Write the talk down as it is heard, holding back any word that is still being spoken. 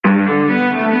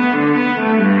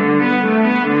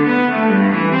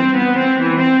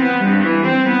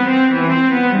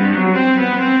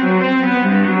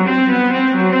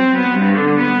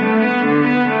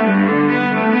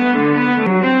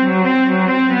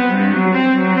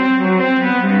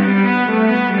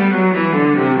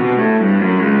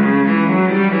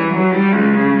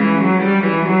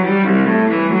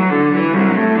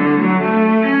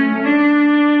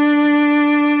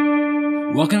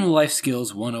Life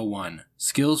Skills 101,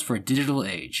 Skills for a Digital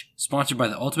Age, sponsored by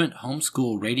the Ultimate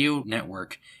Homeschool Radio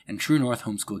Network and True North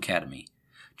Homeschool Academy.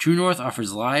 True North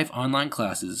offers live online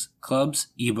classes, clubs,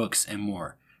 ebooks, and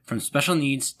more. From special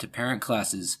needs to parent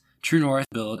classes, True North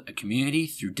build a community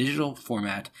through digital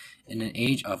format in an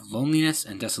age of loneliness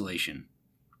and desolation.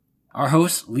 Our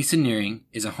host, Lisa Nearing,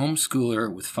 is a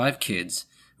homeschooler with 5 kids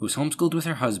who was homeschooled with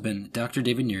her husband, Dr.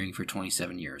 David Nearing, for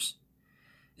 27 years.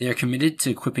 They are committed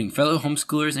to equipping fellow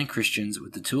homeschoolers and Christians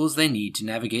with the tools they need to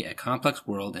navigate a complex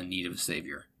world in need of a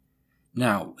savior.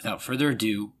 Now, without further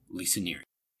ado, Lisa Nearing.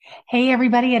 Hey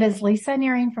everybody, it is Lisa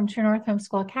Nearing from True North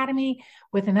Homeschool Academy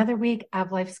with another week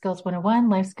of Life Skills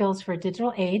 101, Life Skills for a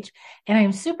Digital Age. And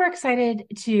I'm super excited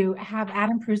to have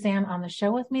Adam Pruzan on the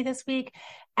show with me this week.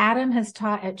 Adam has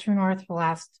taught at True North for the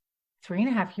last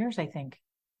 3.5 years, I think.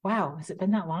 Wow, has it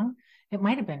been that long? It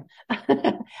might have been.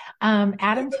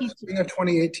 Adam teaches.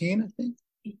 2018, I think.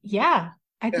 Yeah.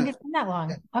 I think it's been that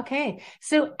long. Yeah. Okay.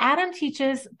 So Adam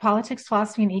teaches politics,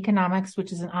 philosophy, and economics,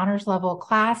 which is an honors level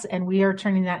class, and we are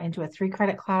turning that into a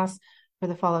 3-credit class for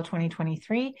the fall of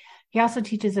 2023. He also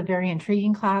teaches a very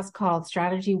intriguing class called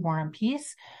Strategy, War, and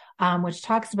Peace, which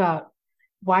talks about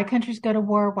why countries go to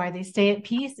war, why they stay at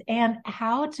peace, and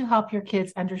how to help your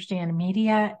kids understand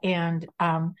media and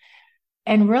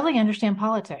really understand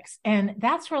politics. And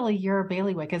that's really your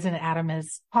bailiwick, isn't it, Adam,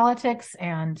 is politics.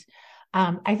 And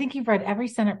I think you've read every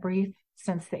Senate brief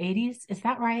since the 80s. Is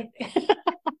that right?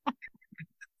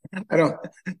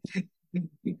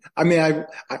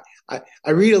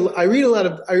 I read a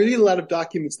lot of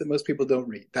documents that most people don't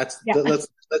read. Let's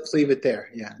leave it there.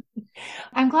 Yeah.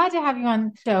 I'm glad to have you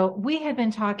on. So we had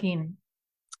been talking,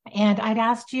 and I'd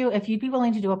asked you if you'd be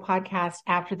willing to do a podcast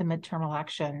after the midterm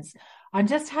elections on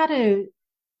just how to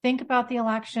think about the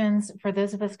elections for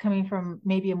those of us coming from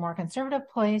maybe a more conservative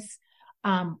place.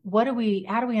 How do we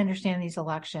understand these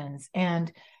elections?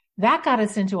 And that got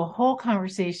us into a whole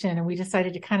conversation, and we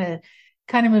decided to kind of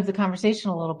move the conversation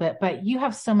a little bit, but you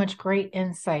have so much great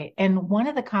insight. And one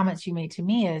of the comments you made to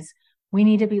me is we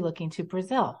need to be looking to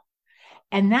Brazil.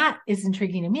 And that is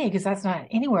intriguing to me because that's not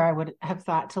anywhere I would have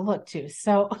thought to look to.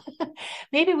 So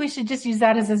maybe we should just use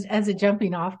that as a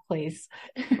jumping off place.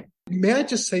 May I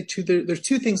just say there's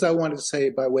 2 things I wanted to say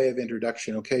by way of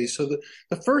introduction. Okay. So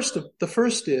the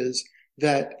first is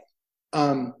that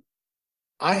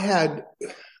I had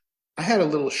a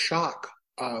little shock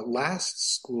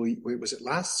last school. Wait, was it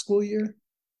last school year?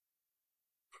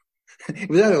 It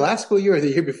was either last school year or the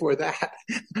year before that.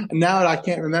 Now I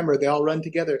can't remember. They all run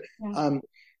together. Yeah.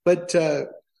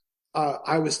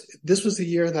 This was the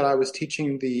year that I was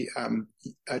teaching the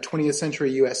 20th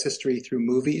century U.S. history through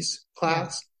movies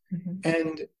class, yeah.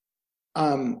 Mm-hmm.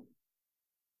 And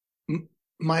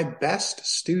my best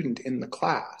student in the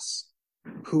class,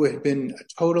 who had been a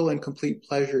total and complete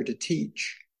pleasure to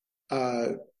teach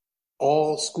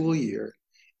all school year.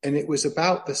 And it was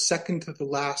about the second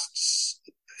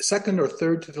or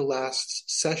third to the last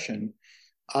session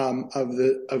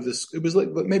it was like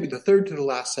maybe the third to the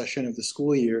last session of the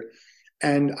school year.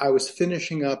 And I was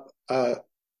finishing up a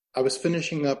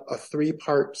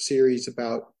 3-part series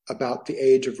about the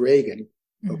age of Reagan.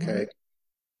 Okay. Mm-hmm.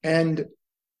 And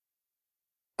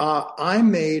I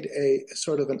made a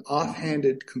sort of an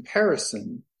offhanded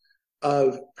comparison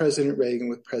of President Reagan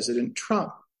with President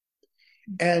Trump.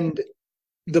 And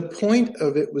the point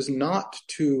of it was not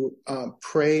to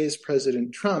praise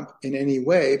President Trump in any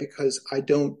way, because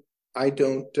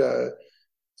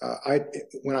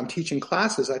when I'm teaching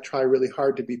classes, I try really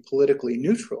hard to be politically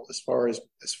neutral as far as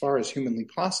humanly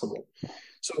possible.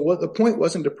 So what the point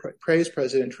wasn't to praise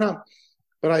President Trump,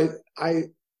 but I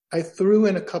threw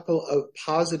in a couple of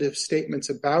positive statements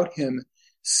about him.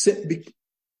 The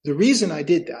reason I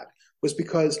did that was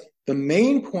because the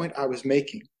main point I was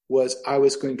making was I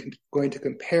was going to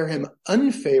compare him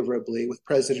unfavorably with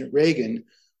President Reagan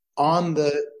on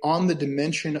the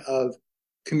dimension of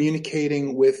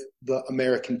communicating with the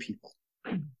American people.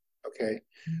 Okay?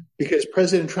 Because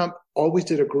President Trump always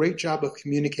did a great job of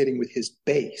communicating with his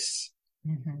base.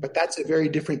 Mm-hmm. But that's a very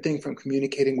different thing from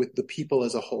communicating with the people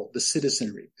as a whole, the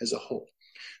citizenry as a whole.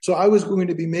 So I was going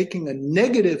to be making a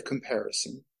negative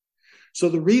comparison. So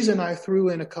the reason I threw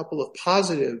in a couple of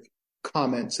positive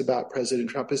comments about President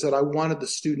Trump is that I wanted the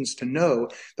students to know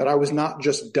that I was not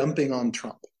just dumping on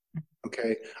Trump.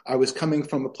 Okay. I was coming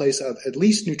from a place of at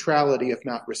least neutrality, if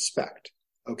not respect.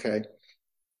 Okay.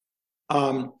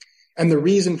 And the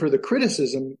reason for the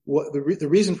criticism, the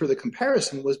reason for the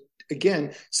comparison was,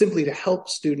 again, simply to help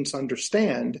students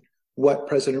understand what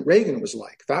President Reagan was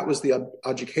like. That was the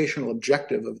educational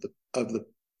objective of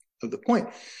the point.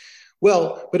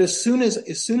 Well, but as soon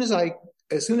as I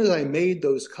I made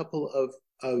those couple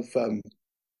of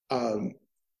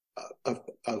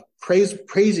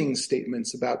praising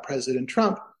statements about President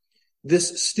Trump,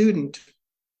 this student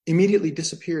immediately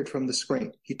disappeared from the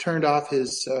screen. He turned off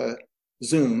his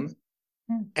Zoom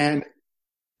and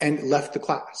left the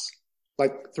class.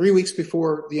 Like 3 weeks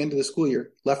before the end of the school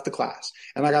year, left the class.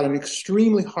 And I got an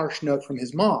extremely harsh note from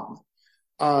his mom,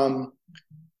 talking,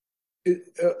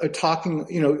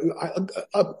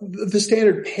 the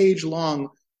standard page-long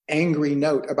angry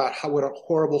note about what a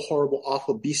horrible, horrible,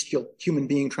 awful, bestial human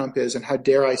being Trump is, and how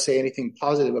dare I say anything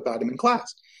positive about him in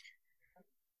class.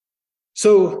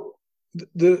 So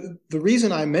the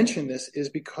reason I mention this is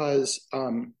because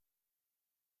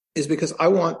I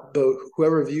want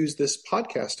whoever views this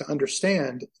podcast to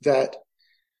understand that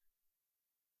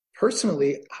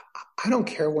personally, I don't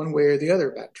care one way or the other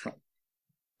about Trump.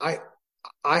 I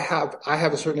have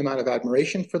a certain amount of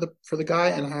admiration for the guy,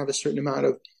 and I have a certain amount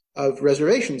of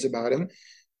reservations about him.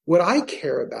 What I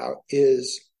care about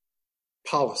is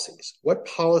policies. What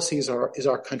policies is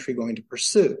our country going to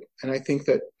pursue? And I think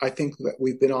that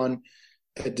we've been on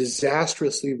a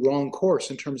disastrously wrong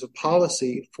course in terms of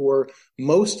policy for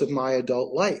most of my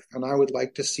adult life. And I would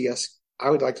like to see us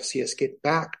get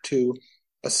back to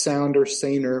a sounder,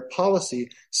 saner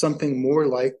policy, something more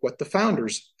like what the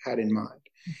founders had in mind.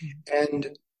 Mm-hmm.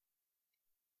 And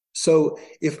so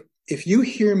if you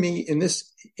hear me in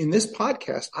this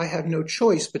podcast, I have no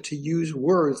choice but to use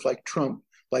words like Trump,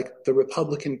 like the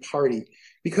Republican Party,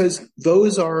 because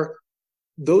those are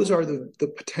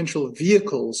the potential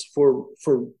vehicles for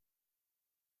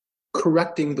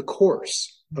correcting the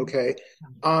course. Okay.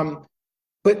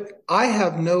 But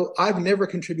I've never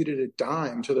contributed a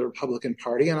dime to the Republican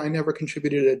Party, and I never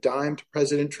contributed a dime to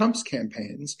President Trump's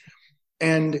campaigns.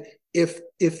 And if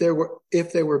there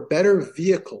were better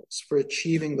vehicles for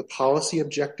achieving the policy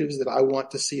objectives that I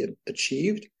want to see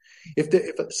achieved,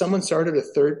 if someone started a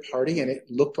third party and it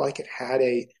looked like it had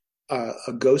a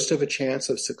ghost of a chance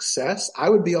of success, I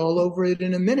would be all over it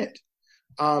in a minute.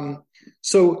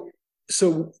 So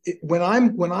when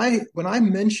I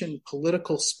mention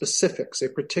political specifics, a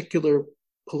particular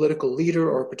political leader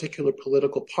or a particular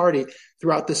political party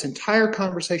throughout this entire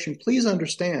conversation, please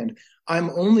understand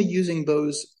I'm only using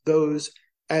those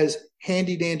as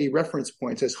handy dandy reference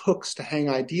points, as hooks to hang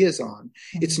ideas on.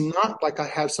 Mm-hmm. It's not like I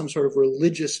have some sort of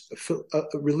religious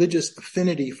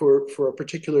affinity for a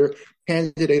particular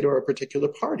candidate or a particular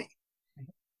party.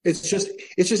 It's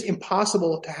just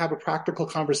impossible to have a practical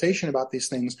conversation about these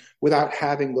things without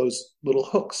having those little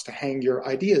hooks to hang your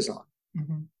ideas on.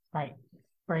 Mm-hmm. Right.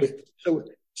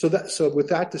 So with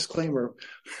that disclaimer,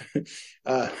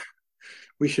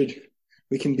 we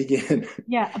can begin.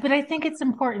 Yeah, but I think it's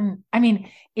important. I mean,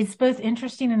 it's both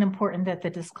interesting and important that the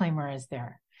disclaimer is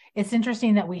there. It's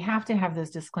interesting that we have to have those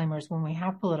disclaimers when we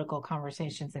have political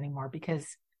conversations anymore, because,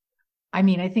 I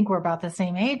mean, I think we're about the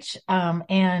same age.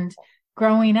 And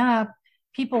growing up,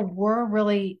 people were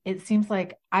really, it seems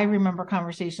like I remember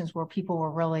conversations where people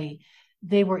were really,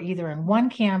 they were either in one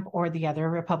camp or the other,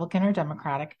 Republican or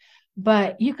Democratic,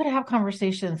 but you could have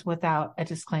conversations without a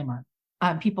disclaimer.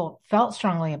 People felt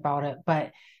strongly about it,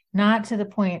 but not to the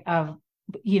point of,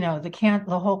 the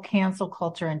whole cancel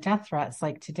culture and death threats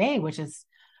like today, which is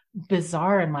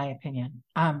bizarre in my opinion.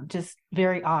 Just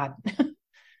very odd.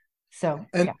 So,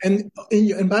 and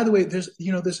by the way,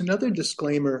 there's another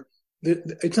disclaimer.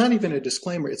 It's not even a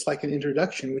disclaimer. It's like an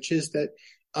introduction, which is that,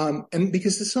 and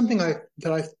because it's something that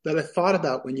I thought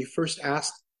about when you first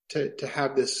asked to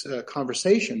have this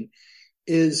conversation,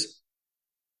 is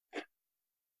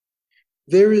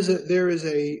there is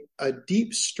a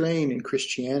deep strain in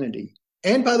Christianity.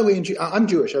 And by the way, I'm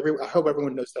Jewish. I hope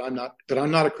everyone knows that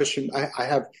I'm not a Christian. I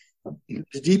have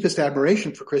the deepest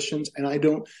admiration for Christians, and I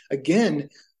don't. Again,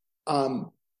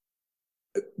 the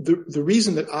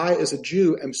reason that I, as a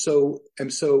Jew, am so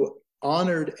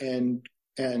honored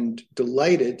and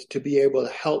delighted to be able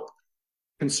to help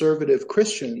conservative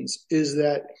Christians is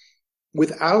that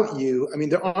without you, I mean,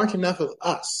 there aren't enough of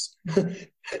us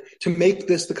to make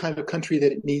this the kind of country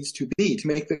that it needs to be, to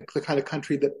make the kind of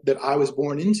country that I was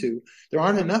born into. There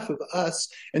aren't enough of us.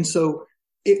 And so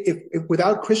if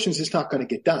without Christians, it's not going to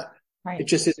get done. Right. It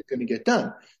just isn't going to get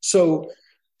done. So,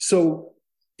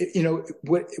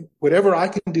 whatever I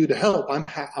can do to help, I'm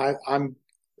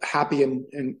happy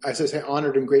and as I say,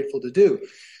 honored and grateful to do.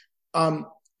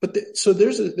 So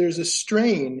there's a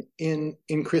strain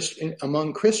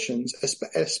among Christians,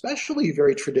 especially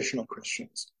very traditional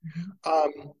Christians,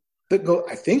 mm-hmm.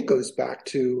 That goes back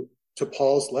to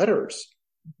Paul's letters,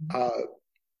 mm-hmm.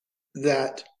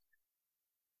 that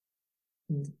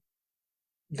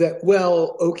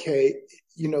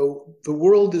the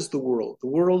world is the world. The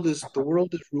world is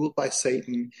ruled by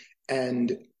Satan,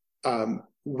 and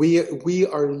we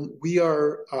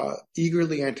are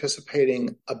eagerly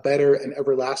anticipating a better and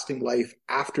everlasting life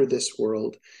after this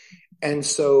world. And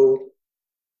so,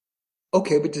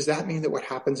 okay, but does that mean that what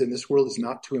happens in this world is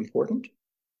not too important?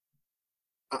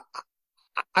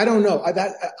 I don't know.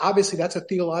 That obviously that's a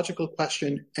theological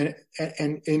question, and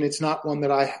it's not one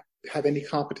that I have any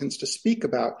competence to speak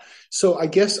about. So I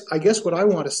guess what I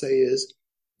want to say is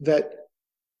that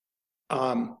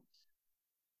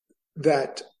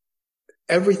that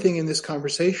everything in this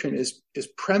conversation is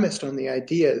premised on the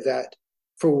idea that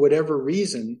for whatever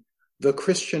reason, the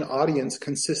Christian audience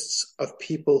consists of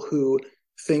people who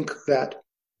think that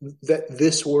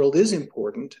this world is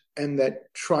important, and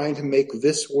that trying to make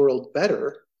this world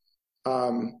better,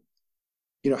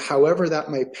 however that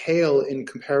may pale in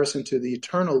comparison to the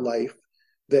eternal life,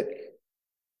 that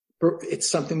it's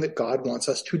something that God wants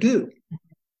us to do.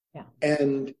 Yeah.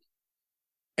 And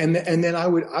then I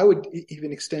would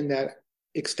even extend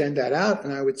that out,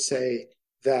 and I would say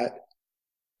that,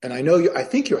 and I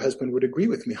think your husband would agree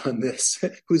with me on this,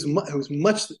 who's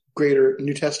much greater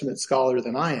New Testament scholar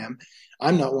than I am.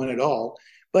 I'm not one at all,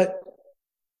 but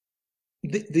I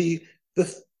think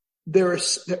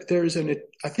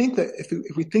that if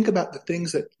we think about the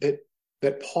things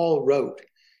that Paul wrote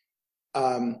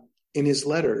in his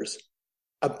letters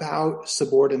about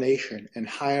subordination and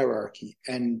hierarchy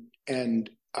and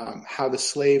how the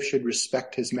slave should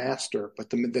respect his master, but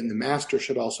then the master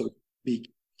should also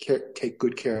take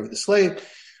good care of the slave.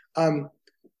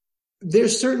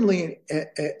 There's certainly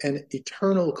an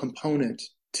eternal component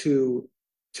to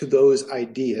those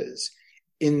ideas,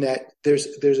 in that there's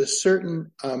a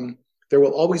certain there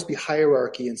will always be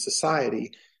hierarchy in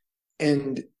society,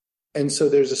 and so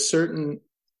there's to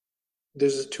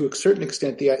a certain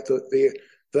extent the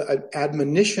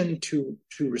admonition to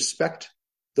respect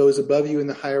those above you in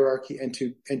the hierarchy, and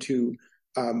to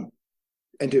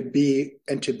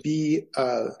be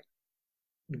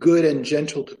good and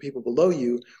gentle to people below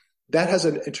you, that has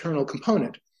an eternal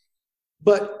component.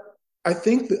 But I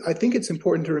think it's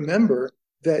important to remember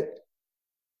that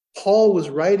Paul was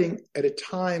writing at a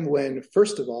time when,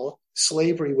 first of all,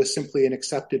 slavery was simply an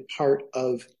accepted part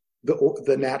of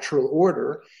the natural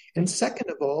order, and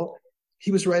second of all,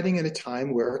 he was writing at a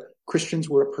time where Christians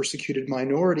were a persecuted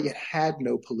minority and had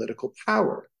no political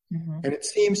power. Mm-hmm. And it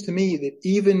seems to me that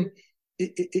even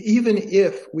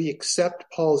if we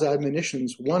accept Paul's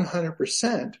admonitions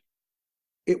 100%,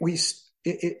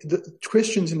 the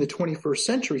Christians in the 21st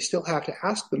century still have to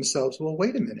ask themselves, well,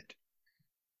 wait a minute.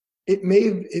 It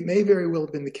may very well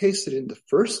have been the case that in the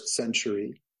first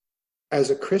century, as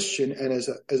a Christian and as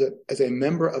a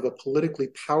member of a politically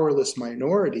powerless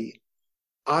minority,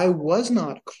 I was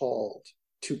not called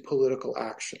to political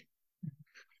action.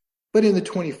 But in the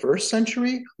 21st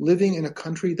century, living in a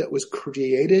country that was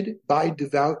created by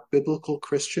devout biblical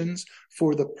Christians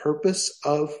for the purpose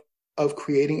of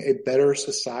creating a better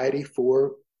society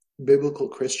for biblical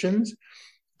Christians,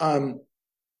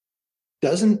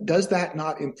 does that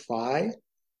not imply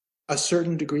a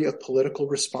certain degree of political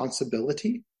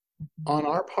responsibility on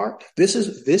our part? This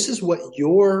is what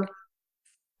your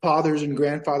fathers and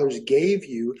grandfathers gave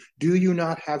you. Do you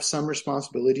not have some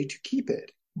responsibility to keep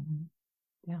it? Mm-hmm.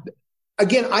 Yeah.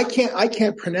 Again, I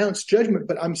can't pronounce judgment,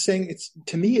 but I'm saying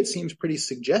to me it seems pretty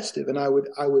suggestive, and I don't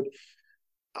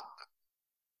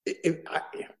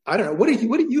know. What do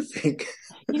you think?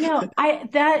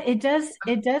 It does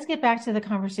get back to the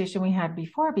conversation we had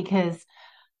before, because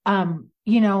when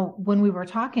we were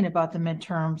talking about the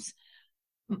midterms,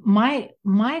 my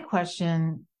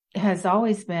question has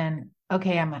always been,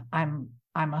 okay, I'm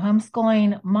a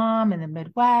homeschooling mom in the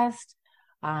Midwest.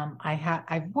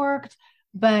 I've worked,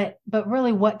 but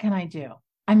really, what can I do?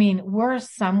 I mean, we're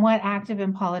somewhat active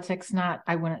in politics.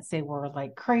 I wouldn't say we're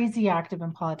like crazy active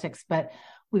in politics, but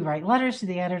we write letters to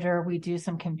the editor. We do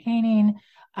some campaigning.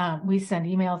 We send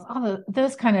emails, all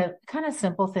those kind of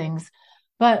simple things.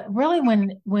 But really,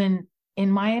 when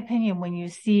in my opinion, when you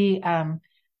see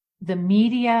the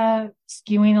media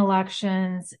skewing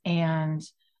elections and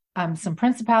some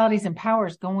principalities and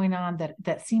powers going on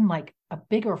that seem like a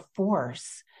bigger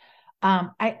force,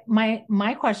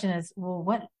 my question is,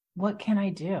 well, what can I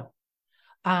do?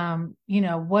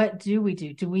 What do we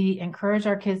do? Do we encourage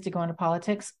our kids to go into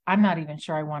politics? I'm not even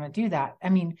sure I want to do that. I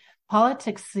mean,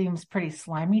 politics seems pretty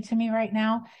slimy to me right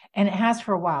now, and it has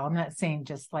for a while. I'm not saying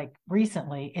just like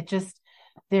recently.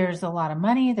 There's a lot of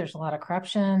money, there's a lot of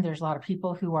corruption, there's a lot of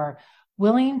people who are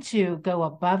willing to go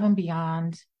above and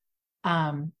beyond.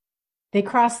 They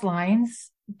cross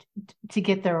lines to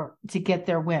get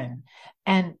their win.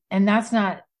 And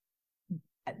that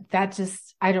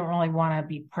just, I don't really want to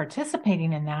be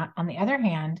participating in that. On the other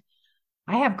hand,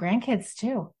 I have grandkids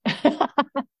too.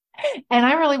 And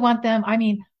I really want them. I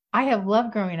mean, I have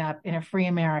loved growing up in a free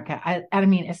America. I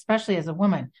mean, especially as a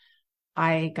woman,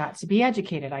 I got to be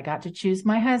educated. I got to choose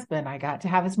my husband. I got to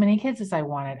have as many kids as I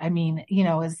wanted. I mean,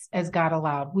 as God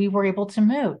allowed, we were able to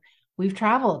move. We've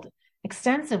traveled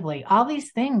extensively. All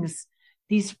these things,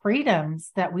 these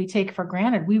freedoms that we take for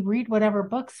granted. We read whatever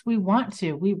books we want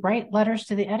to. We write letters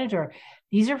to the editor.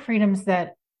 These are freedoms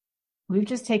that we've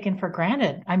just taken for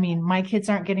granted. I mean, my kids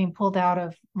aren't getting pulled out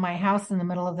of my house in the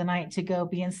middle of the night to go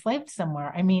be enslaved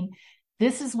somewhere. I mean,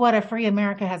 this is what a free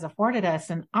America has afforded us,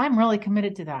 and I'm really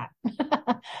committed to that.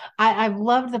 I've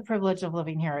loved the privilege of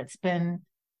living here. It's been,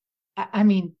 I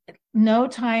mean, no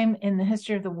time in the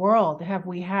history of the world have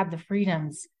we had the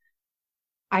freedoms.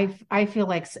 I feel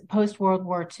like post World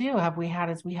War II have we had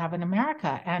as we have in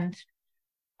America. And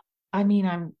I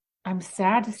mean, I'm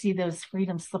sad to see those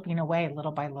freedoms slipping away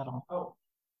little by little. Oh,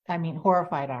 I mean,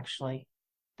 horrified actually.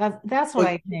 That's what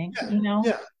I think,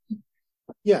 Yeah.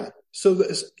 Yeah. So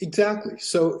exactly.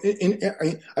 So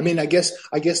I guess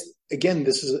again,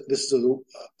 this is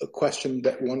a question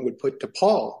that one would put to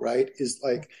Paul, right? Is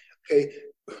like, okay,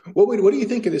 what do you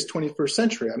think of this 21st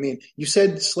century? I mean, you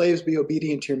said slaves be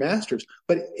obedient to your masters,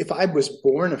 but if I was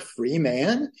born a free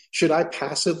man, should I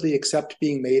passively accept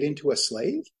being made into a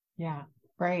slave? Yeah,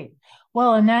 right.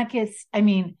 Well, and that gets, I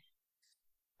mean,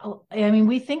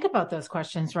 we think about those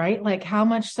questions, right? Like, how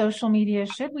much social media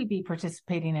should we be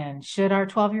participating in? Should our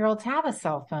 12-year-olds have a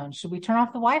cell phone? Should we turn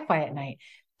off the Wi-Fi at night?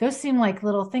 Those seem like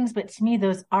little things, but to me,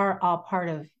 those are all part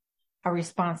of a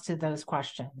response to those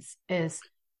questions is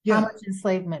how much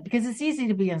enslavement, because it's easy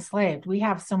to be enslaved. We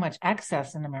have so much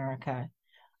excess in America.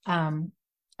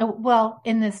 Well,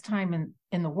 in this time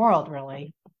in the world,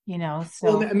 really, so.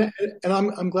 Well, and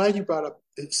I'm glad you brought up,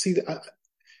 see,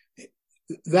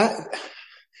 that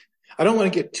I don't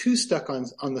want to get too stuck on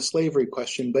the slavery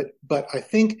question, but I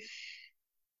think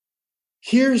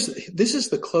this is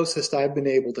the closest I've been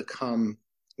able to come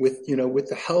with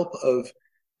the help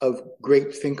of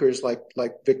great thinkers like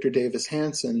Victor Davis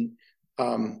Hanson,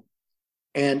 and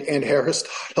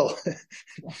Aristotle,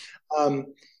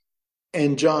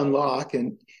 and John Locke.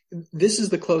 And this is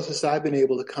the closest I've been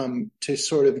able to come to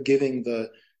sort of giving the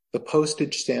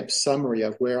postage stamp summary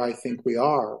of where I think we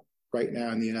are right now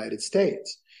in the United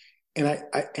States.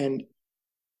 And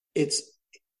it's,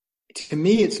 to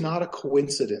me, it's not a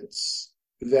coincidence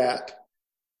that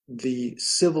the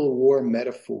Civil War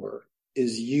metaphor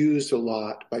is used a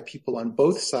lot by people on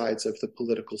both sides of the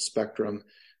political spectrum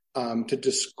to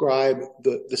describe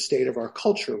the state of our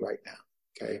culture right now.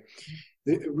 Okay,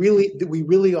 we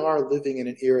really are living in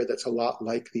an era that's a lot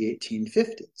like the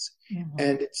 1850s,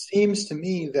 and it seems to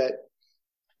me that.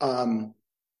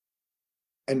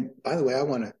 And by the way, I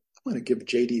want to give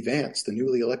J.D. Vance, the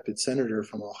newly elected senator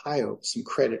from Ohio, some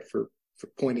credit for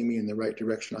pointing me in the right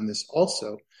direction on this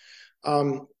also.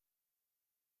 So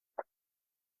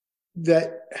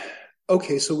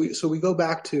we go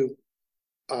back to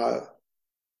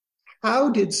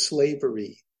how did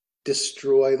slavery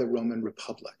destroy the Roman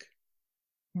Republic?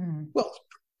 Well,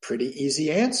 pretty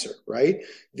easy answer, right?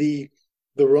 The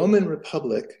Roman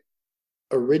Republic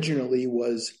originally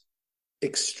was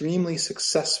extremely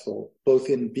successful, both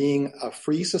in being a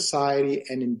free society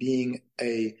and in being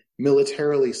a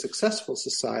militarily successful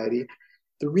society.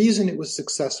 The reason it was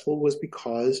successful was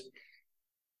because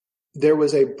there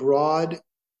was a broad,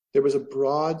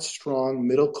 strong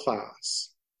middle class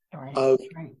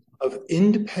of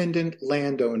independent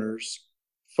landowners,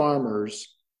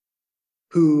 farmers,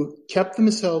 who kept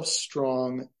themselves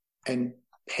strong and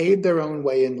paid their own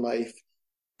way in life,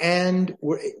 and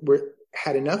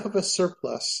had enough of a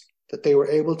surplus that they were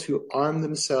able to arm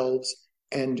themselves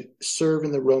and serve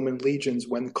in the Roman legions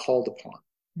when called upon.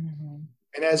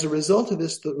 And as a result of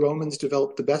this, the Romans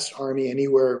developed the best army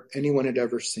anyone had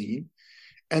ever seen,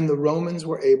 and the Romans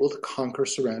were able to conquer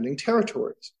surrounding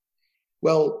territories.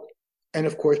 Well, and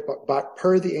of course, but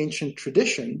per the ancient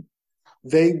tradition,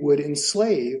 they would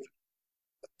enslave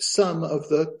some of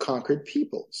the conquered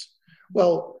peoples.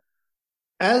 Well,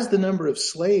 as the number of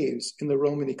slaves in the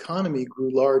Roman economy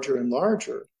grew larger and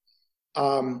larger,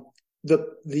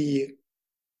 the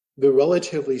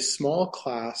relatively small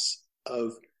class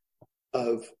of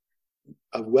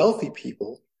wealthy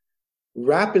people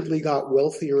rapidly got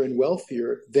wealthier and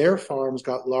wealthier. Their farms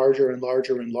got larger and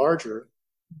larger and larger,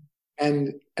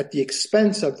 and at the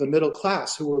expense of the middle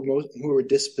class who were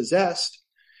dispossessed,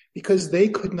 because they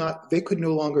could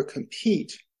no longer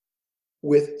compete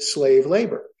with slave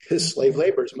labor, because slave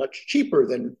labor is much cheaper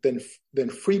than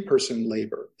free person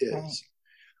labor is.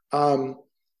 Right.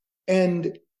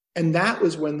 And that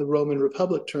was when the Roman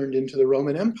Republic turned into the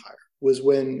Roman Empire,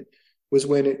 when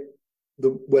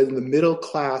the middle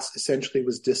class essentially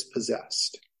was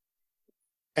dispossessed.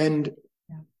 And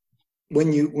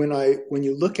when you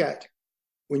look at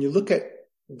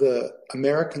the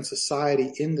American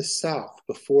society in the South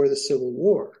before the Civil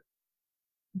War,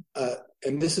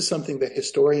 and this is something that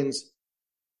historians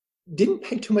didn't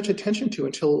pay too much attention to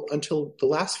until the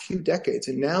last few decades,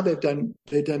 and now they've done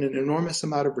an enormous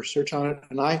amount of research on it.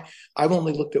 And I've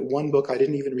only looked at one book. I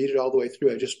didn't even read it all the way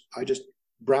through. I just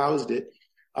browsed it,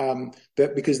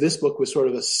 because this book was sort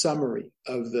of a summary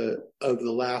of the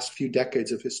last few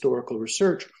decades of historical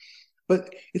research.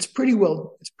 But it's pretty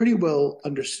well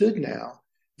understood now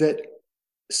that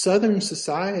Southern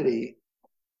society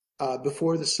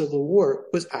before the Civil War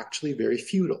was actually very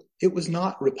feudal. It was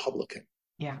not Republican.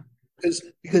 Yeah.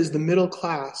 Because the middle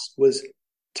class was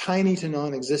tiny to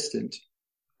non-existent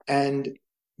and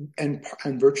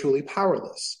virtually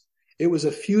powerless. It was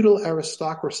a feudal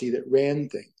aristocracy that ran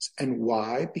things. And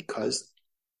why? Because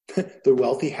the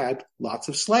wealthy had lots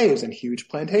of slaves and huge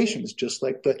plantations, just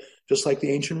like the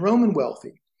ancient Roman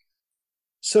wealthy.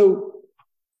 So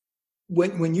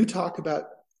when you talk about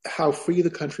how free the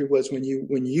country was when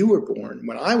you were born,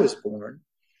 when I was born,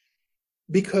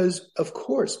 because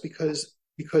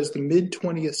the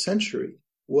mid-20th century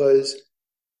was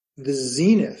the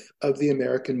zenith of the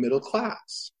American middle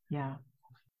class. Yeah.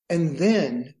 And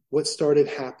then what started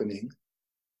happening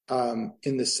started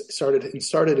in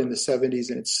the 70s,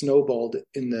 and it snowballed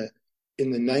in the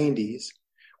 90s.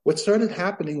 What started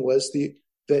happening was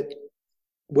that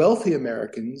wealthy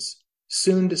Americans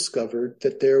soon discovered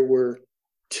that there were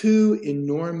two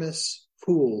enormous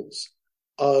pools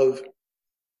of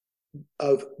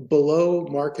below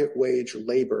market wage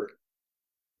labor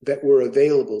that were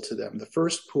available to them. The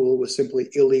first pool was simply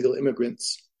illegal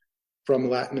immigrants from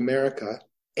Latin America,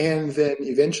 and then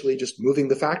eventually just moving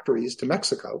the factories to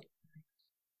Mexico.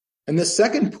 And the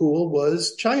second pool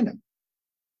was China.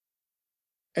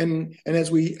 And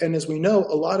as we know,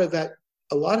 a lot of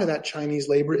that Chinese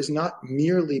labor is not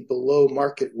merely below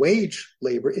market wage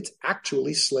labor, it's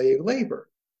actually slave labor.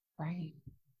 Right.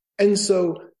 And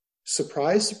so,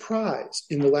 surprise, surprise,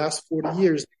 in the last 40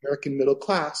 years, the American middle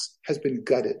class has been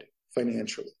gutted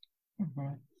financially.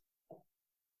 Mm-hmm.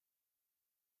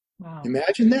 Wow.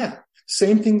 Imagine that.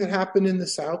 Same thing that happened in the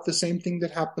South, the same thing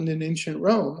that happened in ancient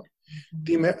Rome. Mm-hmm.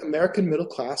 The American middle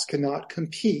class cannot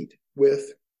compete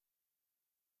with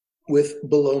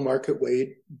below market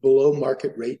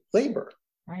rate labor.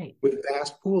 Right. With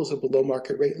vast pools of below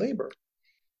market rate labor.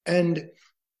 And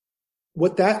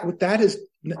what that is,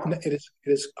 it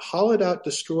has hollowed out,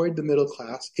 destroyed the middle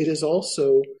class. It is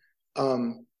also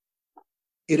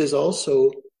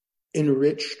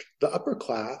enriched the upper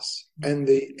class and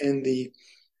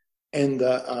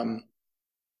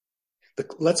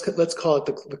let's call it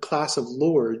the class of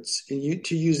lords, and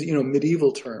to use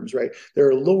medieval terms, right? There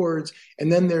are lords,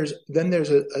 and then there's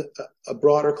a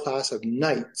broader class of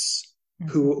knights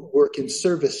who work in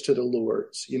service to the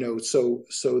lords, so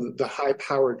the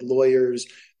high-powered lawyers,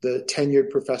 the tenured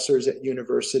professors at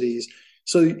universities.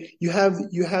 So you have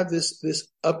this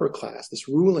upper class, this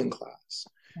ruling class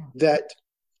that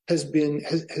has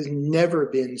never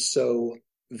been so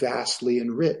vastly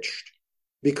enriched,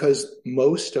 because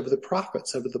most of the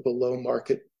profits of the below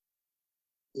market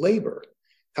labor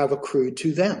have accrued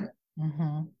to them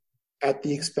at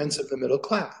the expense of the middle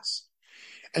class.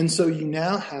 And so you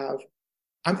now have,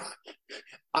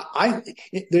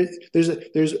 there's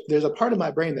a part of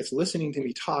my brain that's listening to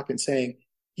me talk and saying,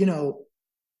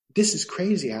 this is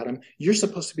crazy, Adam. You're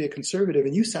supposed to be a conservative,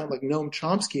 and you sound like Noam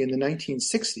Chomsky in the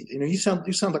 1960s. You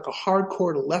sound like a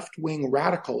hardcore left-wing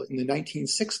radical in the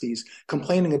 1960s,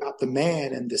 complaining about the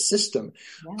man and the system.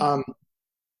 Yeah.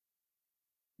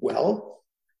 Well,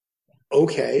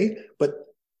 okay, but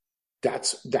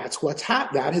that's what's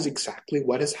happened. That is exactly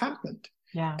what has happened.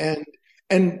 Yeah.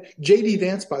 And J.D.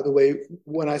 Vance, by the way,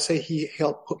 when I say he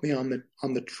helped put me on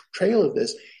the trail of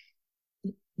this,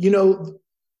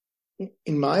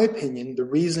 in my opinion, the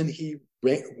reason he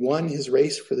won his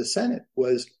race for the Senate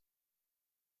was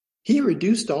he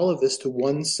reduced all of this to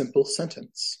one simple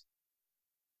sentence,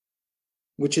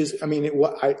 which is, I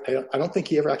don't think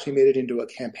he ever actually made it into a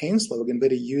campaign slogan,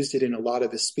 but he used it in a lot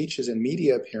of his speeches and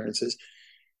media appearances.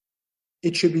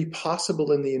 It should be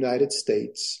possible in the United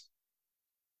States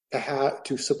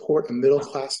to support a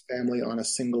middle-class family on a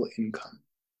single income.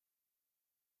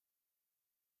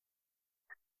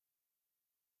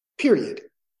 Period.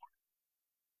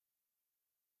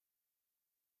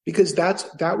 because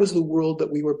that was the world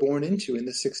that we were born into in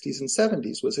the 60s and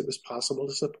 70s, was it was possible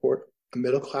to support a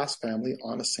middle-class family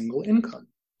on a single income.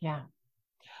 Yeah.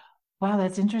 Wow,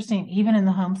 that's interesting. Even in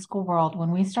the homeschool world,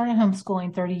 when we started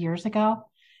homeschooling 30 years ago,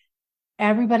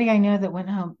 everybody I know that went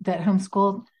home, that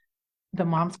homeschooled, the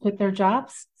moms quit their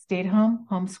jobs, stayed home,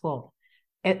 homeschooled.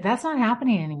 That's not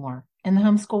happening anymore. In the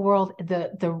homeschool world,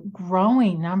 the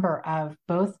growing number of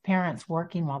both parents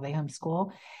working while they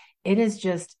homeschool,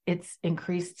 it's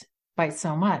increased by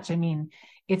so much. I mean,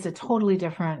 it's a totally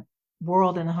different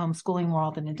world in the homeschooling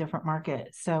world and a different market.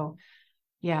 So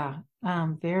yeah,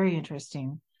 very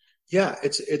interesting. Yeah,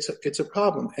 it's a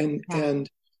problem. Yeah.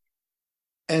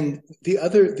 And the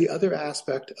other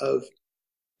aspect of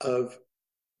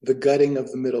the gutting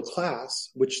of the middle class,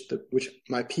 which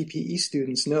my PPE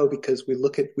students know, because we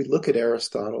look at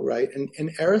Aristotle, right?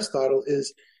 And Aristotle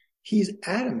he's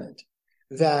adamant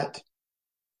that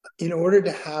in order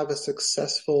to have a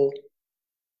successful,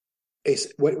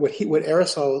 what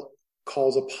Aristotle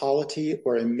calls a polity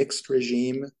or a mixed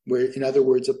regime, where, in other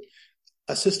words,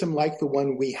 a system like the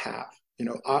one we have,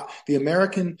 the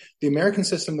American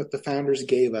system that the founders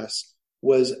gave us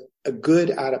was a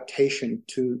good adaptation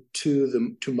to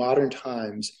modern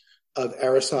times of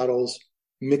Aristotle's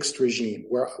mixed regime,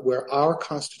 where our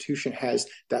Constitution has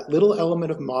that little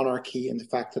element of monarchy and the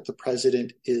fact that the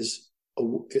president is a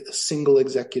single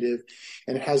executive,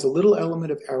 and it has a little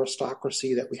element of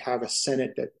aristocracy, that we have a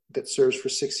Senate that serves for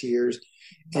 6 years,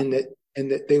 and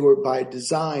that they were by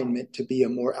design meant to be a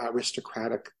more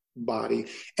aristocratic body.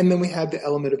 And then we have the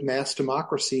element of mass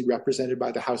democracy represented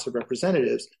by the House of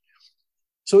Representatives.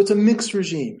 So it's a mixed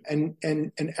regime. And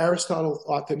Aristotle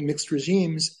thought that mixed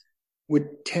regimes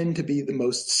would tend to be the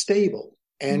most stable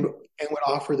and would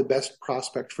offer the best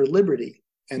prospect for liberty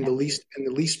and the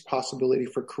least possibility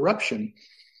for corruption.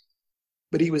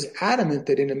 But he was adamant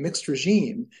that in a mixed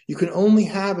regime, you can only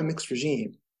have a mixed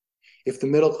regime if the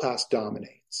middle class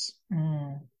dominates.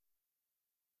 Yeah.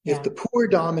 If the poor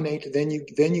dominate, then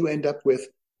you end up with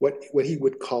what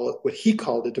he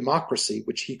called a democracy,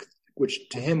 which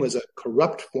to him was a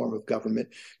corrupt form of government,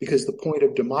 because the point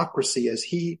of democracy, as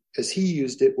he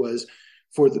used it, was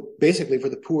basically for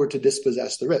the poor to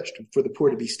dispossess the rich, for the poor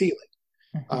to be stealing.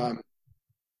 Mm-hmm.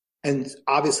 And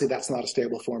obviously that's not a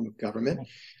stable form of government.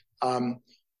 And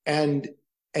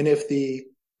if the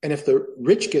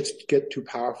rich get too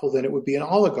powerful, then it would be an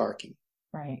oligarchy,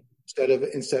 right?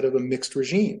 Instead of a mixed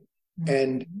regime. Mm-hmm.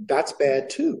 And that's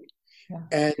bad too. Yeah.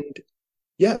 And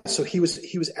yeah, so he was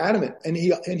adamant, and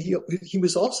he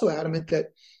was also adamant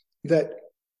that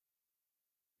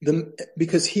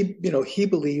because he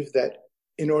believed that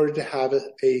in order to have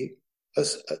a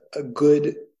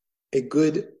good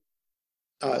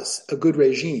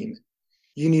regime,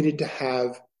 you needed to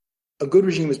have a good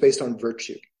regime was based on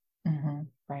virtue, mm-hmm.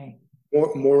 right?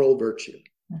 Moral virtue,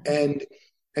 mm-hmm.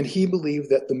 and he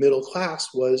believed that the middle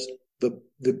class was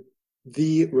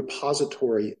the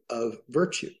repository of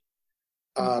virtue.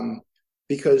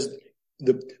 Because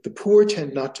the poor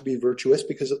tend not to be virtuous,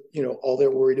 because all they're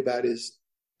worried about is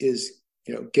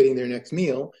getting their next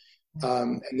meal,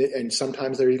 and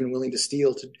sometimes they're even willing to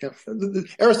steal.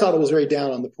 Aristotle was very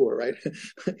down on the poor, right?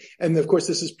 And of course,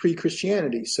 this is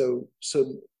pre-Christianity, so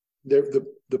the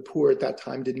poor at that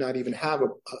time did not even have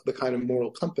the kind of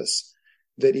moral compass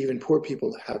that even poor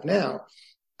people have now.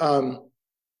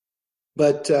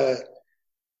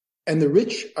 And the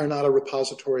rich are not a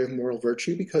repository of moral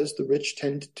virtue, because the rich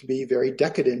tend to be very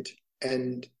decadent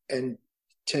and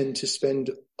tend to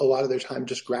spend a lot of their time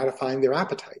just gratifying their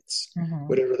appetites, mm-hmm.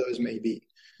 whatever those may be.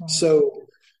 Mm-hmm. So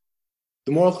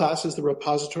the moral class is the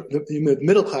repository, the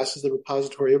middle class is the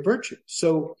repository of virtue.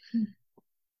 So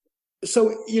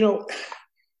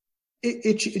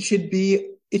it should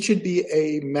be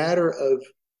a matter of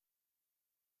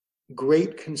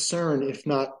great concern, if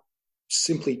not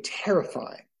simply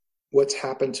terrifying, what's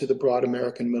happened to the broad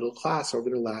American middle class over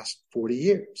the last 40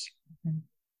 years. Mm-hmm.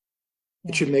 Yeah.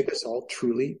 It should make us all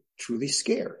truly, truly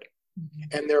scared.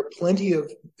 Mm-hmm. And there are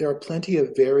plenty of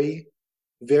very,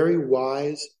 very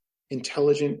wise,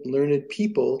 intelligent, learned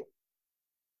people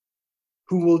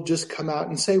who will just come out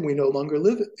and say, we no longer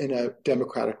live in a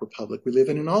democratic republic. We live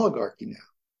in an oligarchy now.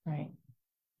 Right.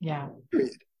 Yeah.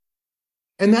 Period.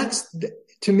 And that's,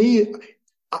 to me,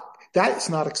 that's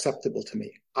not acceptable to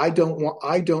me. I don't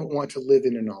want to live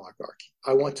in an oligarchy.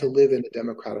 I want to live in a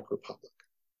democratic republic.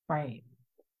 Right.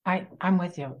 I'm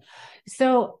with you.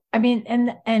 So, I mean,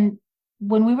 and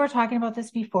when we were talking about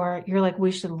this before, you're like,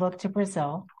 we should look to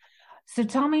Brazil. So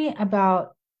tell me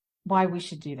about why we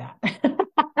should do that.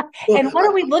 And what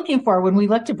are we looking for when we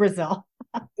look to Brazil?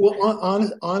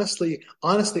 Well, honestly,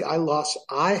 I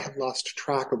have lost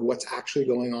track of what's actually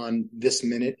going on this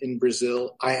minute in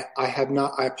Brazil. I have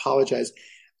not. I apologize.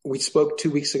 We spoke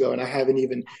 2 weeks ago, and I haven't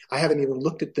even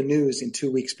looked at the news in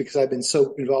 2 weeks because I've been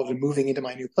so involved in moving into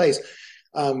my new place.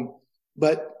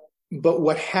 But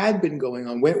what had been going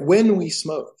on when we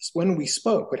spoke,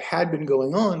 what had been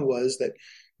going on was that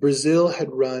Brazil had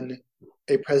run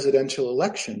a presidential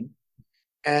election,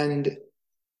 and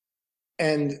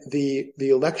the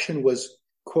election was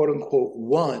quote unquote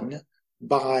won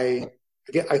by,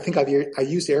 I think I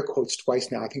used air quotes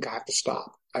twice now. I think I have to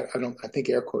stop. I think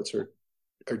air quotes are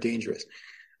dangerous.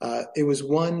 It was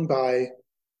won by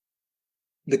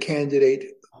the candidate,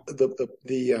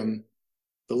 the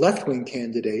left-wing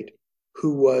candidate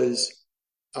who was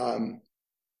a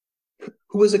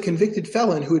convicted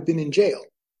felon who had been in jail.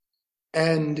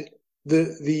 And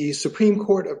the Supreme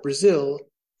Court of Brazil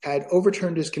had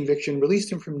overturned his conviction,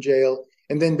 released him from jail,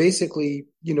 and then basically,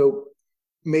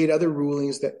 made other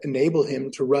rulings that enabled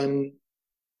him to run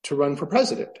for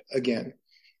president again.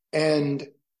 And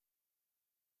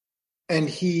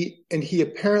he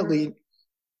apparently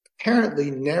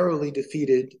narrowly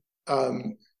defeated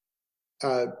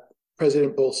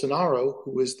President Bolsonaro,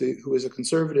 who was a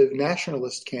conservative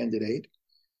nationalist candidate,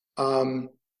 and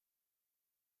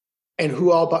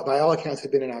who by all accounts had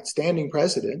been an outstanding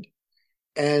president.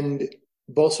 And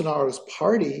Bolsonaro's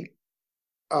party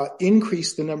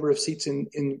increased the number of seats in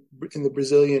the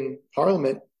Brazilian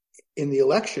parliament in the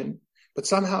election, but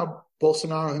somehow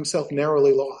Bolsonaro himself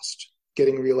narrowly lost,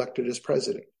 getting reelected as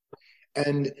president.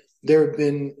 And there have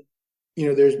been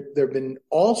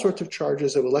all sorts of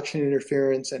charges of election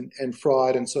interference and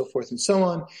fraud and so forth and so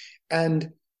on.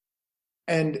 And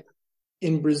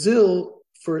in Brazil,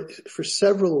 for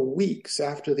several weeks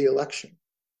after the election,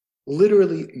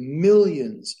 literally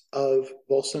millions of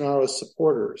Bolsonaro's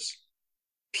supporters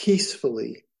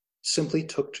peacefully simply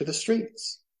took to the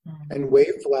streets and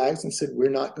waved flags and said, we're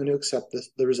not going to accept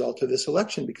the result of this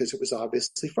election because it was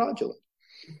obviously fraudulent.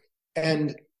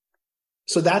 And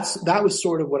so that was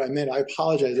sort of what I meant. I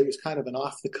apologize. It was kind of an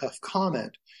off-the-cuff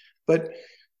comment. But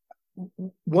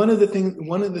one of the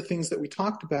things that we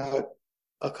talked about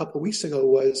a couple of weeks ago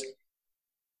was,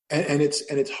 and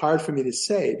it's hard for me to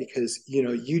say because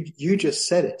you just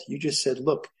said it. You just said,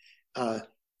 look,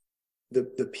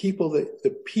 the people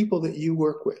that you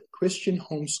work with, Christian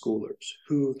homeschoolers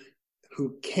who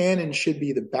can and should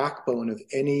be the backbone of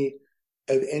any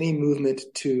movement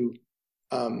to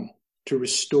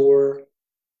restore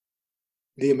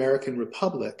the American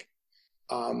Republic.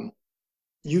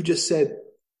 You just said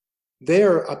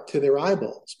they're up to their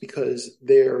eyeballs because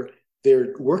they're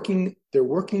working.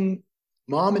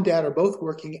 Mom and dad are both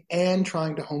working and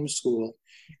trying to homeschool.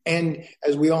 And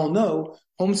as we all know,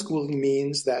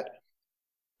 homeschooling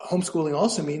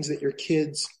also means that your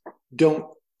kids don't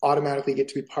automatically get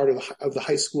to be part of the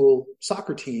high school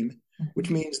soccer team, which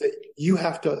means that you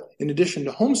have to, in addition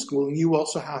to homeschooling, you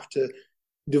also have to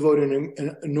devote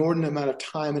an inordinate amount of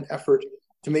time and effort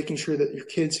to making sure that your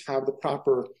kids have the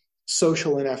proper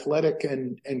social and athletic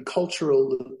and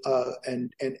cultural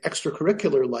and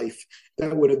extracurricular life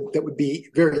that would be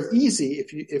very easy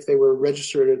if they were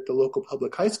registered at the local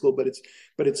public high school, but it's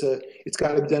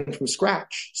got to be done from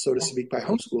scratch, so to speak, by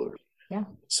homeschoolers. Yeah.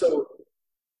 So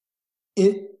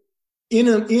in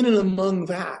and among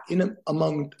that,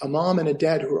 among a mom and a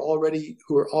dad who are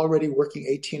already working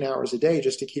 18 hours a day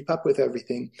just to keep up with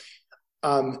everything,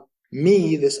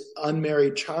 me, this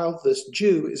unmarried, childless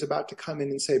Jew, is about to come in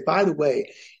and say, by the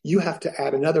way, you have to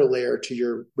add another layer to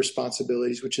your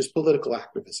responsibilities, which is political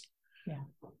activism. Yeah.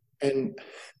 And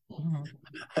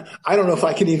I don't know if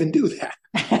I can even do that.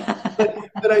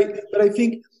 but I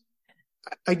think,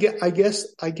 I guess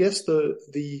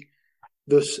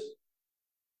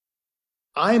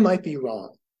I might be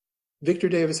wrong. Victor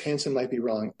Davis Hanson might be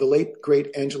wrong. The late,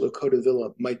 great Angelo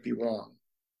Codevilla might be wrong.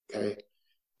 Okay.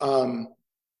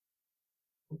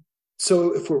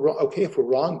 So if we're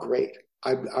wrong, great.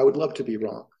 I would love to be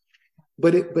wrong.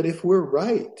 But if we're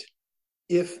right,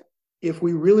 if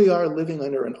we really are living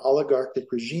under an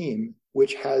oligarchic regime,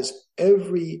 which has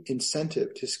every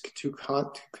incentive to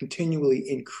continually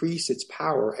increase its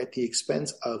power at the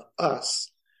expense of us,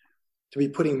 to be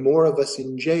putting more of us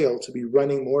in jail, to be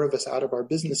running more of us out of our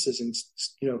businesses and,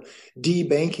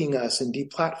 debanking us and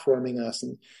deplatforming us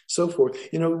and so forth.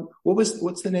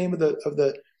 What's the name of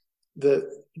the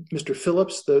Mr.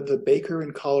 Phillips, the baker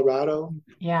in Colorado?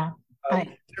 Yeah.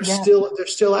 They're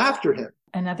still after him.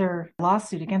 Another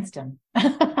lawsuit against him.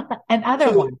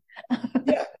 Another one.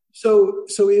 Yeah. So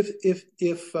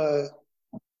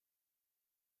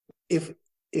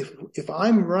if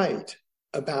I'm right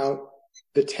about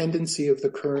the tendency of the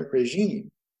current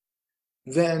regime,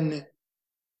 then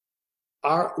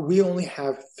we only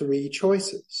have three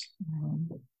choices.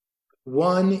 Mm-hmm.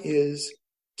 One is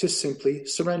to simply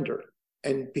surrender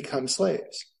and become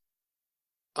slaves.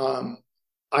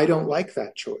 I don't like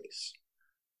that choice.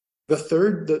 The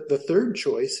third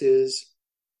choice is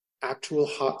actual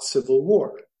hot civil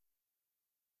war.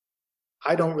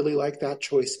 I don't really like that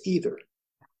choice either.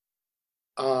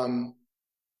 And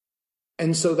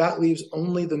so that leaves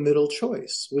only the middle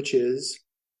choice, which is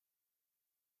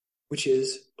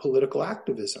political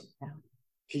activism. Yeah.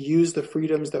 To use the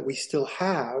freedoms that we still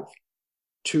have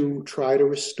to try to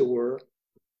restore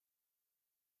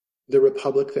the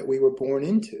republic that we were born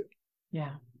into.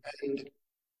 Yeah.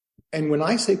 And when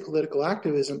I say political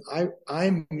activism,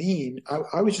 I mean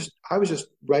I was just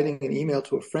writing an email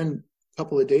to a friend a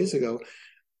couple of days ago.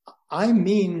 I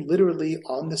mean literally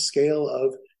on the scale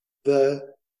of the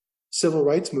civil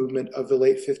rights movement of the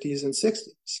late 50s and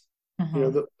 60s.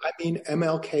 Mm-hmm. I mean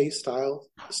MLK style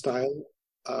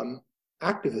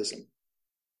activism.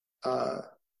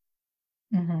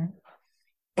 Mm-hmm.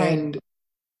 Right.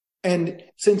 And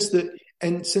since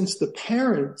the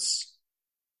parents,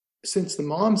 since the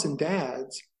moms and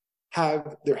dads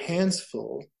have their hands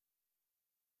full,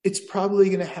 it's probably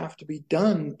going to have to be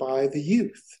done by the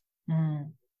youth.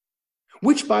 Mm.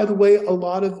 Which, by the way, a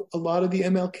lot of the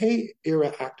MLK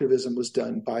era activism was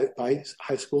done by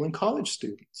high school and college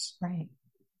students. Right.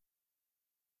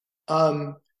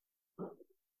 I'm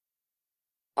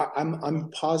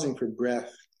pausing for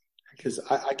breath because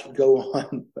I could go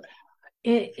on. But.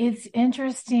 It's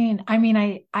interesting. I mean,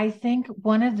 I think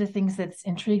one of the things that's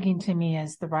intriguing to me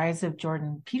is the rise of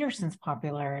Jordan Peterson's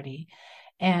popularity.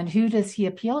 And who does he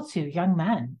appeal to? Young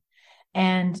men.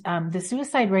 And the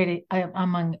suicide rate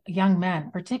among young men,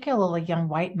 particularly young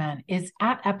white men, is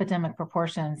at epidemic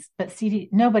proportions. But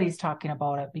nobody's talking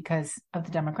about it because of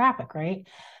the demographic, right?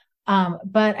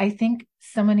 But I think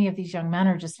so many of these young men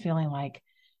are just feeling like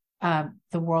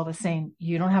the world is saying,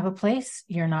 you don't have a place.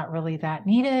 You're not really that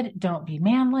needed. Don't be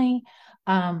manly.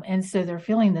 And so they're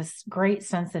feeling this great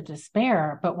sense of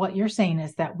despair. But what you're saying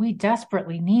is that we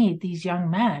desperately need these young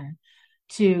men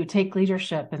to take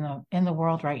leadership in the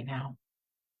world right now.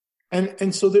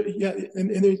 And so there, yeah,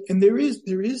 and there is.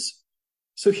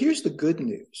 So here's the good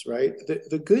news, right?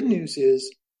 The good news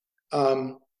is,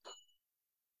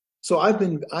 so I've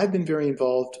been very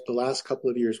involved the last couple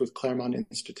of years with Claremont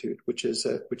Institute, which is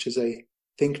a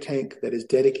think tank that is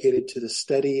dedicated to the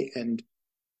study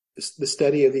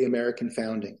of the American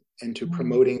founding and to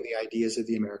promoting the ideas of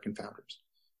the American founders.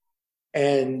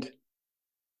 And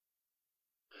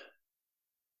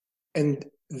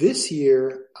this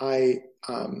year,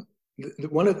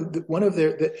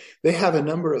 they have a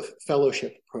number of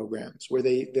fellowship programs where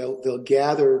they'll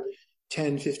gather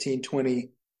 10, 15, 20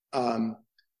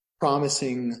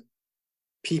 promising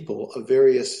people of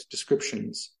various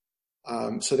descriptions.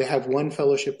 So they have one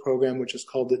fellowship program which is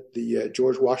called the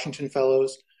George Washington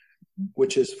Fellows,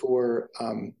 which is for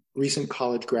recent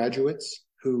college graduates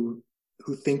who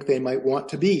think they might want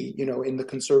to be, in the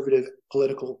conservative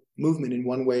political movement in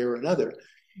one way or another.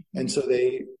 And so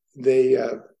they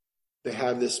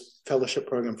have this fellowship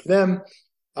program for them.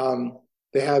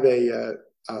 They have a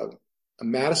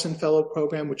Madison Fellow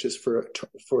program, which is for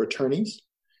attorneys.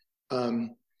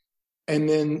 And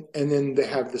then they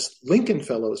have this Lincoln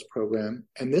Fellows program,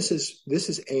 and this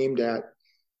is aimed at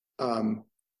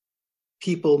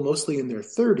people mostly in their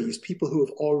 30s, people who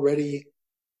have already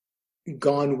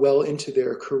gone well into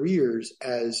their careers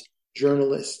as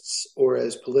journalists or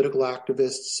as political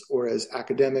activists or as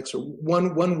academics or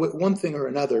one thing or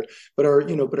another, but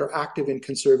are active in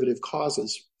conservative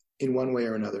causes in one way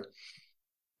or another.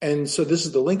 And so this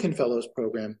is the Lincoln Fellows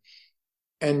program.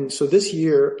 And so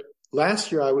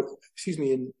last year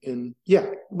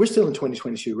we're still in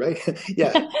 2022, right?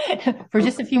 Yeah. For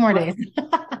just a few more days.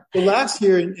 Well, last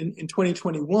year in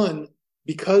 2021,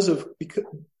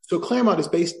 so Claremont is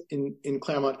based in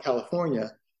Claremont,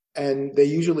 California, and they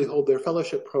usually hold their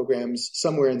fellowship programs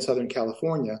somewhere in Southern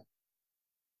California.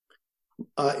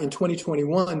 In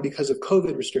 2021, because of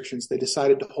COVID restrictions, they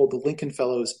decided to hold the Lincoln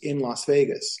Fellows in Las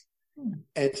Vegas.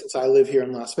 And since I live here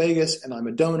in Las Vegas and I'm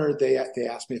a donor, they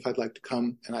asked me if I'd like to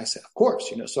come, and I said, of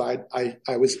course. So I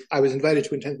was invited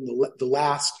to attend the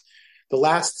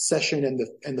last session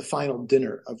and the final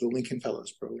dinner of the Lincoln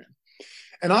Fellows program,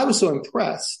 and I was so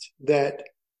impressed that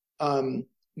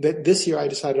this year I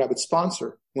decided I would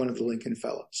sponsor one of the Lincoln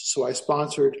Fellows. So I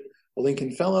sponsored a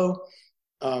Lincoln Fellow.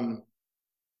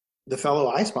 The fellow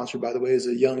I sponsored, by the way, is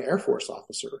a young Air Force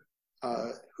officer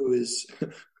who's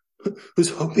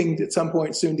hoping at some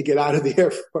point soon to get out of the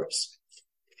Air Force.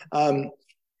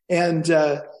 And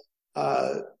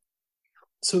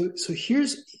so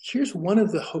here's one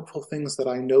of the hopeful things that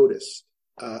I noticed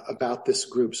about this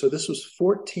group. So this was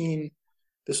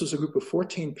a group of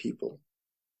 14 people,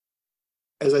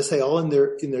 as I say, all in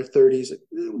their 30s,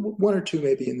 one or two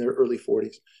maybe in their early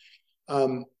 40s.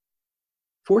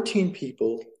 14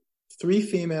 people, 3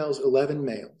 females, 11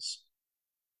 males.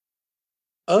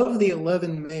 Of the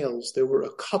 11 males, there were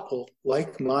a couple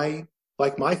like my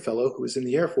fellow who was in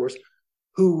the Air Force,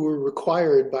 who were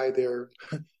required by their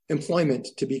employment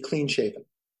to be clean shaven.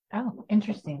 Oh,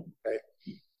 interesting. Okay.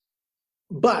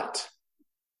 But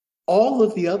all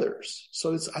of the others,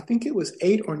 so I think it was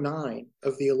 8 or 9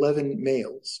 of the 11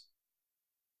 males,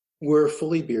 were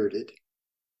fully bearded.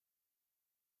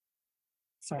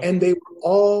 Sorry. And they were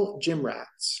all gym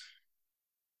rats.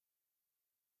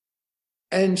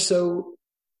 And so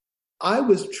I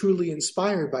was truly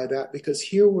inspired by that, because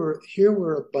here were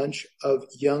a bunch of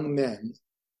young men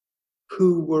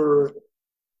who were,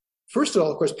 first of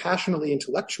all, of course, passionately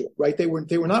intellectual, right? They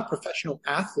were not professional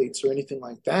athletes or anything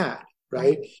like that,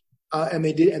 right? And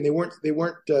they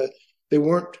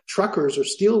weren't truckers or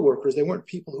steel workers. They weren't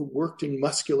people who worked in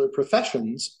muscular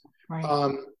professions,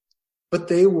 right. But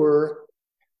they were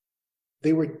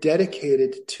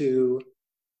dedicated to,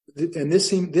 and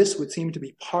this would seem to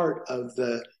be part of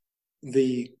the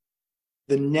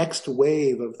next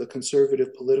wave of the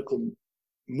conservative political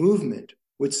movement,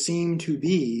 would seem to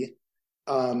be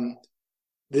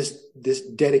this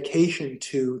dedication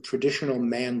to traditional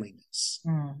manliness,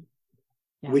 yeah.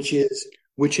 which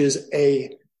is a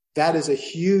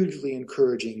hugely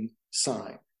encouraging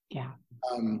sign. Yeah.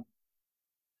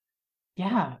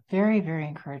 Yeah, very, very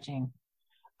encouraging.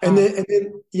 And then,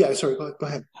 yeah, sorry, go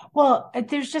ahead. Well,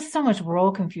 there's just so much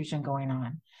role confusion going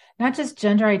on, not just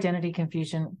gender identity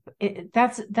confusion.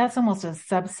 That's almost a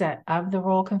subset of the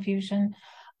role confusion.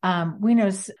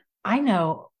 I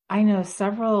know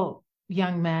several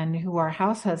young men who are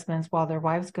house husbands while their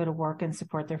wives go to work and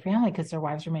support their family because their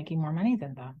wives are making more money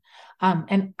than them.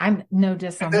 And I'm no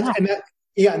diss on that.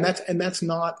 And that's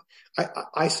not.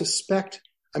 I suspect.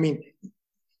 I mean,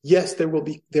 yes, there will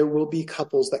be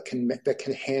couples that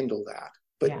can handle that,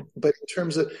 but in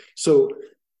terms of, so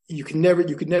you could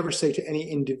never say to any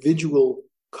individual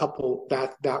couple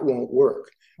that won't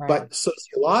work. Right. But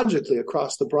sociologically,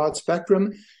 across the broad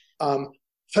spectrum,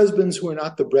 husbands who are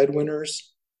not the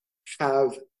breadwinners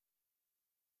have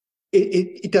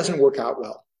it doesn't work out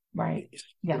well. Right.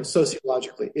 Yeah.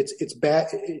 Sociologically, it's bad.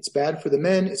 It's bad for the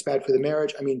men. It's bad for the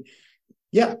marriage. I mean,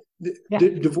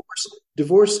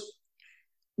 divorce.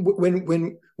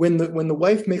 When the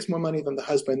wife makes more money than the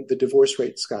husband, the divorce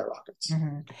rate skyrockets.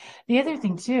 Mm-hmm. The other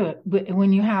thing too,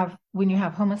 when you have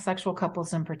homosexual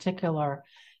couples in particular,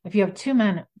 if you have two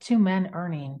men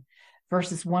earning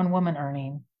versus one woman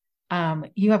earning,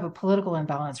 you have a political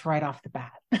imbalance right off the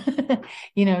bat.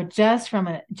 just from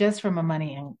a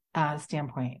money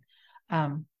standpoint.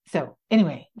 So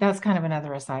anyway, that's kind of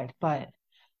another aside, but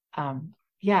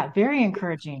very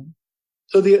encouraging.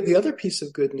 So the other piece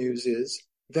of good news is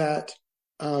that,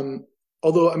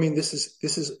 although I mean this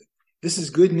is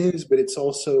good news, but it's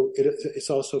also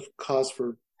cause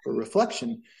for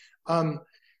reflection.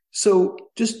 So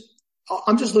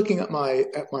I'm just looking at my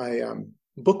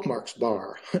bookmarks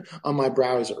bar on my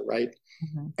browser, right?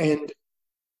 Mm-hmm. And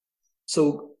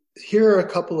so here are a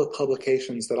couple of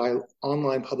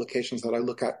online publications that I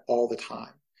look at all the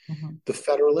time. Mm-hmm. The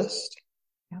Federalist,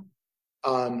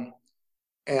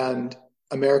 and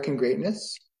American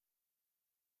Greatness,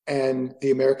 and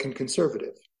the American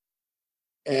Conservative.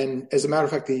 And as a matter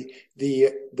of fact,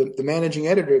 the managing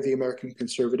editor of the American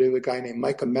Conservative, a guy named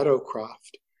Micah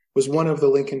Meadowcroft, was one of the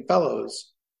Lincoln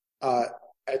Fellows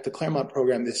at the Claremont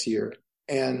program this year.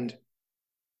 And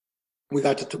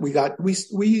I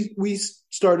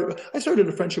started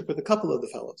a friendship with a couple of the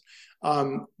fellows,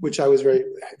 which I was very,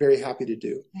 very happy to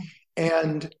do.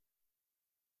 And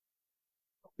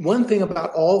one thing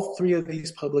about all 3 of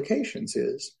these publications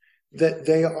is that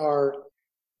they are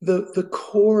the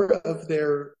core of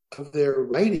their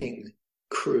writing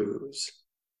crews,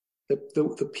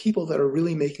 the people that are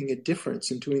really making a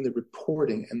difference in doing the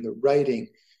reporting and the writing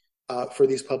for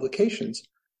these publications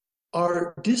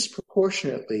are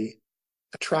disproportionately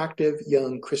attractive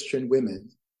young Christian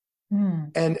women.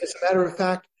 And as a matter of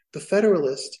fact, the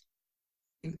Federalist,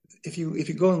 if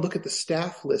you go and look at the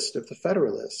staff list of the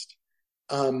Federalist,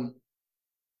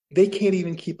 they can't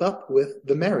even keep up with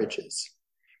the marriages,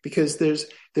 because there's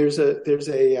a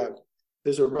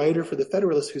writer for the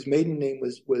Federalist whose maiden name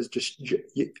was just,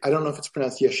 I don't know if it's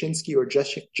pronounced Yashinsky or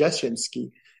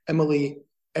Jeshinsky, Emily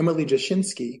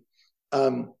Jashinsky,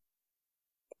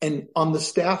 And on the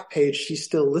staff page, she's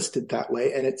still listed that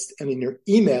way. And her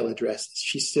email address,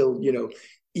 she's still,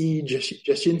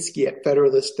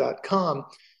 Jasinski@federalist.com.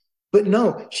 But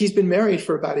no, she's been married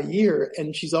for about a year,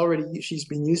 and she's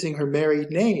been using her married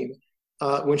name.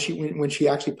 When she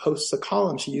actually posts a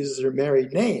column, she uses her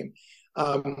married name.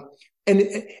 The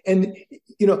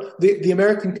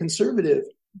American Conservative,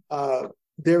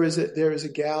 there is a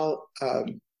gal,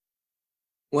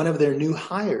 one of their new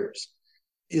hires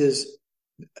is,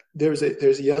 there's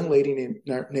a young lady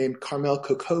named Carmel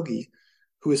Kokogi,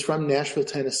 who is from Nashville,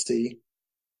 Tennessee,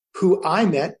 who I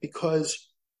met because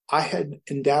I have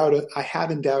endowed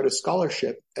a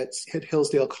scholarship at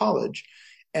Hillsdale College,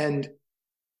 and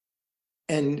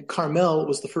Carmel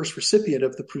was the first recipient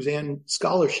of the Pruzan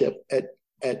Scholarship at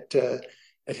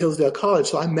Hillsdale College.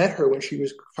 So I met her when she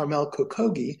was Carmel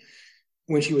Kokogi,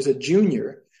 when she was a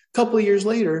junior. A couple of years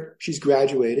later, she's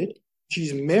graduated.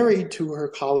 She's married to her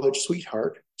college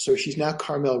sweetheart, so she's now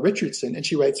Carmel Richardson, and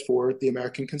she writes for the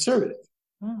American Conservative.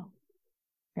 Oh,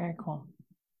 very cool.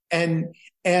 And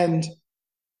I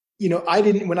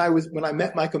didn't, when I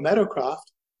met Michael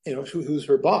Meadowcroft, who's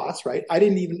her boss, right? I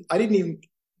didn't even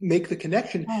make the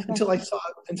connection until I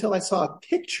saw a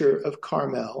picture of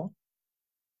Carmel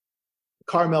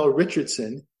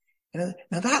Richardson. And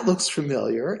now that looks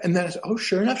familiar. And then I said, oh,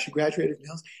 sure enough, she graduated from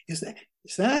Hills. Is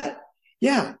that?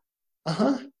 Yeah.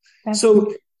 Uh-huh.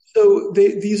 So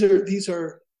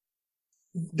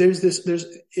there's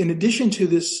in addition to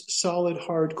this solid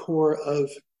hardcore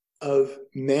of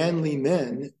manly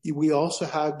men, we also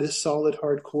have this solid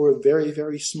hardcore of very,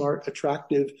 very smart,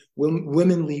 attractive,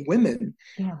 womanly women.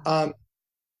 Yeah.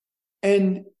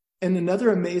 And another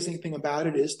amazing thing about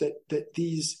it is that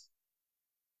these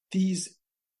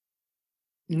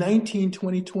 19,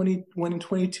 20, 21, and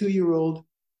 22-year-old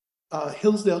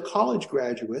Hillsdale College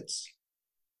graduates,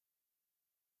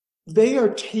 they are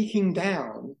taking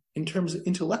down, in terms of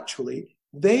intellectually,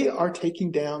 they are taking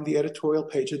down the editorial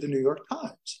page of the New York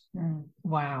Times.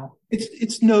 Wow.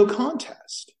 It's no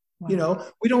contest. Wow.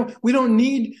 We don't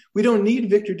need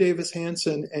Victor Davis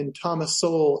Hanson and Thomas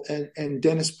Sowell and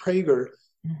Dennis Prager.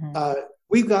 Mm-hmm.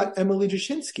 We've got Emily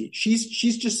Jasinski.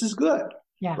 She's just as good.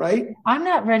 Yeah. Right. I'm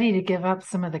not ready to give up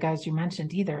some of the guys you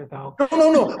mentioned either, though.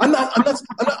 No. I'm not.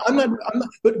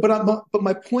 But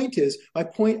my point is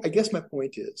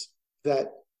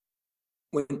that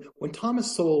when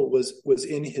Thomas Sowell was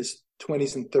in his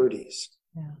 20s and 30s,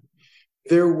 yeah,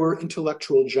 there were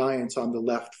intellectual giants on the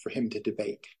left for him to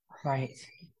debate. Right.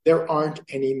 There aren't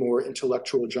any more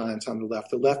intellectual giants on the left.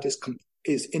 The left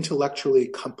is intellectually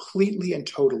completely and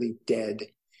totally dead.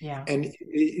 Yeah. And it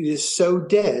is so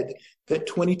dead that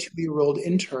 22-year-old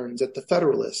interns at the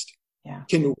Federalist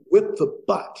can whip the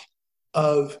butt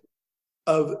of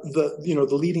the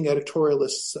leading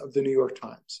editorialists of the New York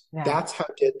Times. Yeah. That's how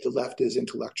dead the left is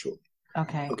intellectually.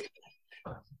 Okay.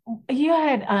 You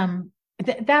had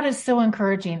that is so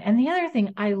encouraging. And the other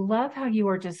thing, I love how you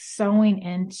are just sewing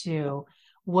into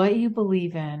what you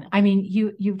believe in. I mean,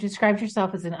 you've described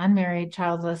yourself as an unmarried,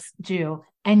 childless Jew,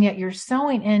 and yet you're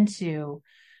sewing into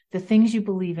the things you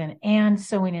believe in and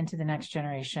sewing into the next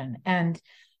generation. And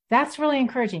that's really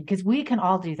encouraging because we can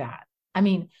all do that. I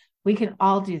mean, we can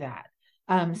all do that.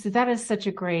 So that is such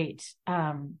a great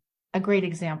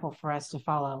example for us to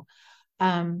follow.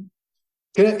 Can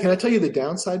I tell you the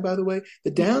downside, by the way?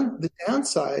 The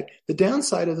downside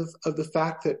of the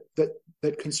fact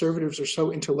that conservatives are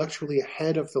so intellectually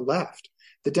ahead of the left.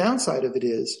 The downside of it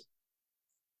is,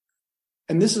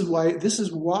 and this is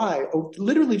why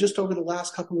literally just over the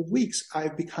last couple of weeks,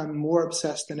 I've become more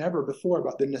obsessed than ever before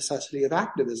about the necessity of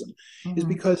activism, is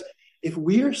because if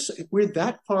we're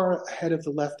that far ahead of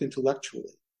the left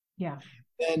intellectually,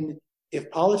 then if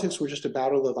politics were just a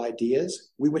battle of ideas,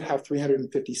 we would have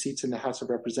 350 seats in the House of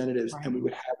Representatives, right, and we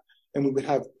would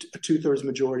have a 2/3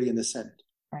 majority in the Senate,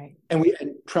 right, and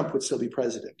Trump would still be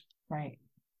president, right.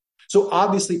 So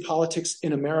obviously, politics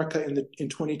in America in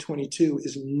 2022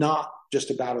 is not just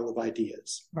a battle of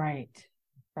ideas, right,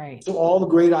 right. So all the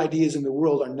great ideas in the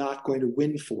world are not going to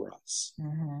win for us,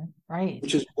 right.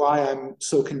 Which is why I'm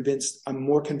so convinced. I'm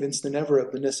more convinced than ever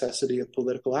of the necessity of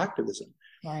political activism,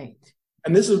 right.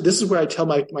 And this is where I tell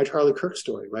my Charlie Kirk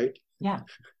story, right? Yeah,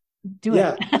 do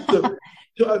it.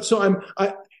 So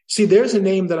I see. There's a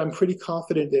name that I'm pretty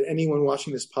confident that anyone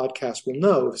watching this podcast will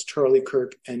know. It's Charlie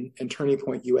Kirk and Turning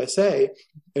Point USA.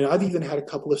 And I've even had a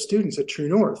couple of students at True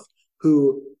North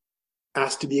who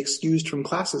asked to be excused from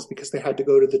classes because they had to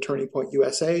go to the Turning Point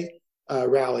USA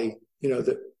rally.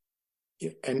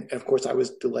 And of course I was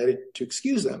delighted to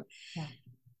excuse them. Yeah.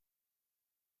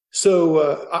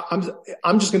 I'm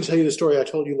just going to tell you the story I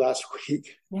told you last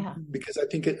week, because I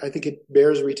think it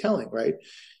bears retelling, right?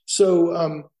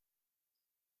 So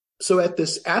at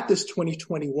this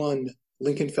 2021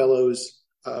 Lincoln Fellows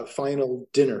final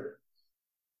dinner,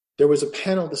 there was a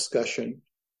panel discussion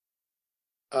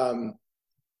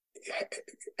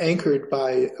anchored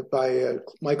by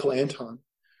Michael Anton,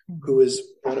 who is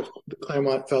one of the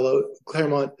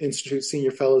Claremont Institute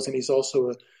senior fellows, and he's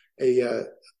also a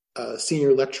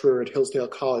senior lecturer at Hillsdale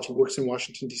College. He works in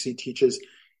Washington, D.C., teaches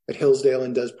at Hillsdale,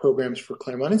 and does programs for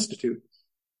Claremont Institute.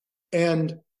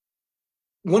 And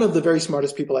one of the very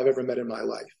smartest people I've ever met in my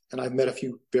life. And I've met a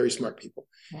few very smart people.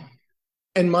 Yeah.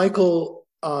 And Michael,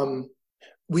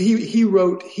 he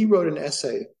wrote an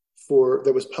essay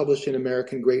that was published in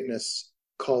American Greatness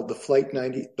called the Flight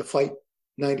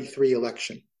 93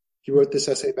 election. He wrote this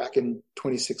essay back in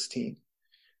 2016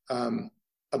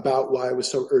 about why it was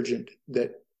so urgent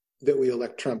that we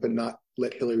elect Trump and not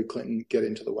let Hillary Clinton get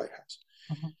into the White House.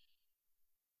 Mm-hmm.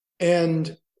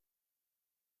 And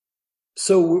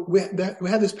so we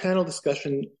had this panel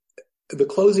discussion, the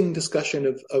closing discussion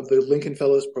of the Lincoln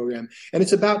Fellows program, and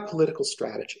it's about political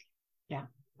strategy. Yeah.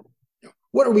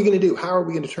 What are we going to do? How are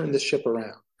we going to turn this ship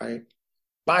around, right?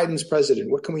 Biden's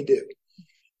president. What can we do?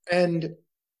 And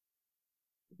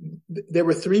there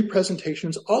were 3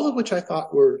 presentations, all of which I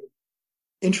thought were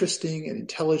interesting and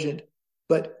intelligent,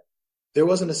 but there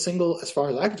wasn't a single, as far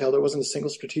as I could tell, there wasn't a single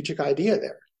strategic idea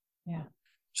there. Yeah.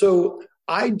 So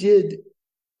I did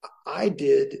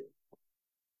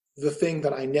the thing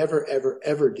that I never, ever,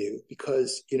 ever do,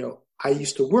 because, I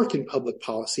used to work in public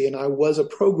policy, and I was a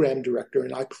program director,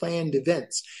 and I planned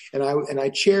events, and I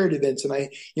chaired events, and I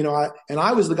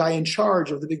was the guy in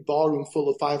charge of the big ballroom full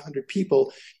of 500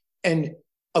 people. And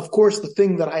of course, the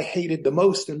thing that I hated the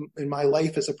most in my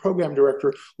life as a program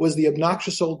director was the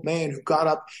obnoxious old man who got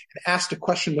up and asked a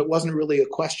question that wasn't really a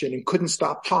question and couldn't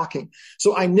stop talking.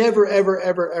 So I never, ever,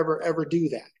 ever, ever, ever do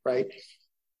that, right?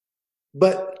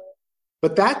 But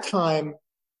that time,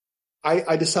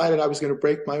 I decided I was going to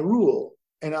break my rule,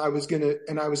 and I was going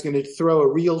to throw a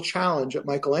real challenge at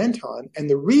Michael Anton. And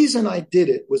the reason I did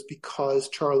it was because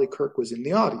Charlie Kirk was in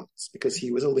the audience, because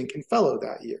he was a Lincoln Fellow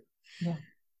that year. Yeah.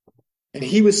 And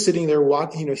he was sitting there,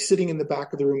 sitting in the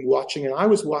back of the room watching, and I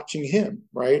was watching him,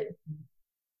 right?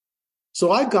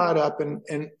 So I got up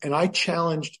and I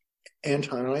challenged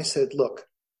Anton, and I said, look,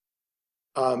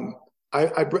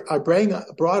 I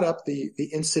brought up the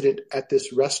incident at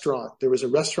this restaurant. There was a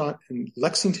restaurant in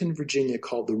Lexington, Virginia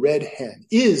called the Red Hen.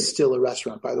 Is still a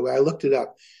restaurant, by the way. I looked it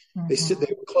up. Mm-hmm.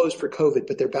 They were closed for COVID,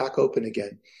 but they're back open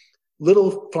again.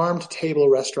 Little farm to table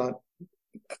restaurant.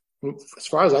 As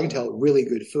far as I can tell, really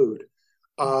good food.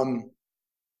 And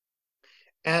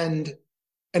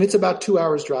it's about 2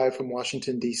 hours drive from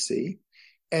Washington, D.C.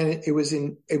 And it was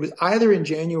either in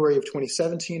January of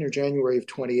 2017 or January of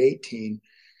 2018.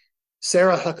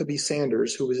 Sarah Huckabee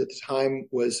Sanders, who was at the time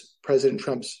was President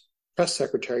Trump's press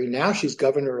secretary. Now she's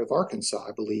governor of Arkansas,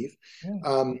 I believe.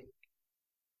 Yeah.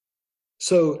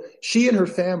 So she and her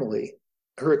family,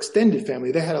 her extended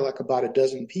family, they had about a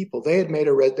dozen people. They made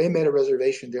a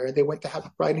reservation there, and they went to have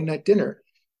a Friday night dinner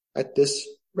at this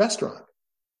restaurant.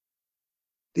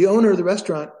 The owner of the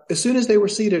restaurant, as soon as they were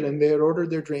seated and they had ordered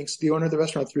their drinks, the owner of the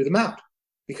restaurant threw them out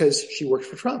because she worked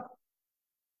for Trump.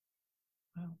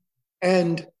 Wow.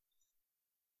 And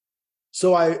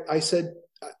so I said,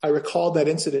 I recalled that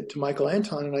incident to Michael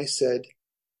Anton, and I said,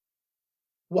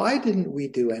 why didn't we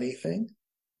do anything?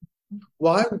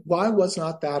 Why was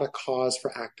not that a cause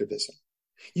for activism?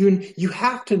 You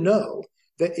have to know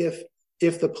that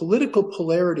if the political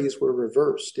polarities were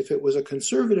reversed, if it was a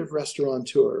conservative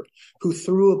restaurateur who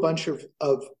threw a bunch of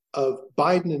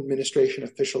Biden administration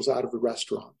officials out of the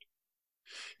restaurant,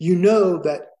 you know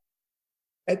that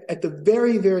at the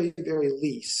very, very, very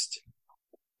least,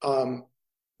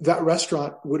 that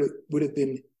restaurant would have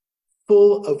been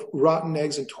full of rotten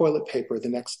eggs and toilet paper the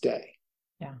next day.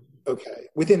 Yeah. Okay.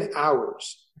 Within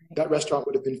hours, that restaurant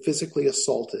would have been physically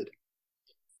assaulted.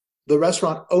 The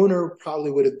restaurant owner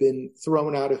probably would have been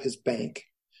thrown out of his bank.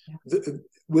 Yeah.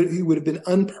 He would have been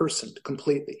unpersoned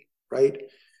completely, right?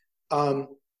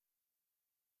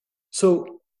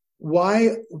 So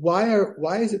why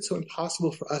is it so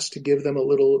impossible for us to give them a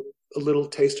little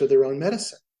taste of their own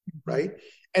medicine, right?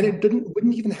 And it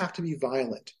wouldn't even have to be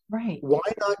violent. Right.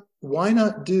 Why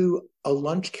not do a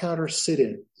lunch counter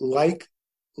sit-in like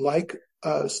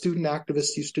student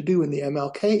activists used to do in the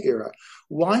MLK era?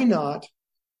 Why not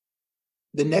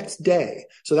the next day?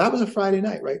 So that was a Friday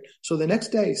night, right? So the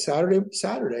next day, Saturday,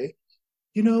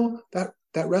 that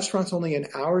that restaurant's only an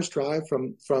hour's drive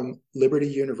from Liberty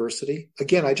University.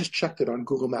 Again, I just checked it on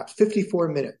Google Maps, 54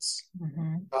 minutes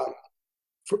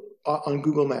on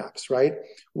Google Maps, right?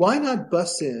 Why not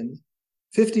bus in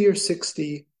 50 or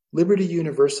 60 Liberty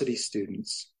University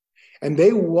students, and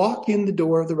they walk in the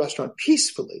door of the restaurant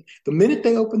peacefully. The minute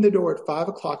they open the door at 5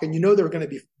 o'clock, and they're going to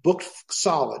be booked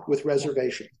solid with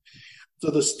reservation.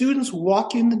 So the students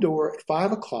walk in the door at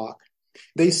 5 o'clock.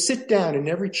 They sit down in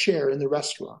every chair in the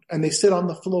restaurant, and they sit on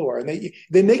the floor, and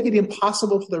they make it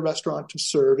impossible for the restaurant to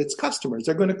serve its customers.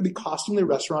 They're going to be costing the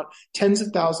restaurant tens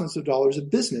of thousands of dollars of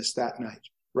business that night,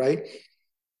 right?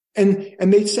 And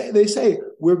they say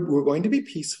we're going to be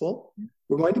peaceful.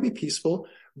 We're going to be peaceful,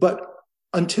 but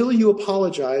until you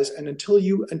apologize and until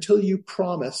you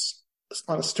promise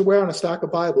on a stack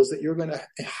of Bibles that you're going to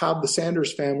have the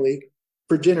Sanders family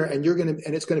for dinner, and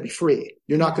it's going to be free.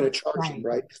 You're not going to charge them,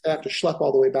 right? They have to schlep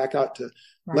all the way back out to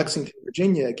Lexington,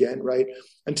 Virginia again, right?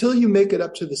 Until you make it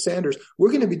up to the Sanders,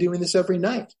 we're going to be doing this every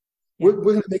night. Yeah. We're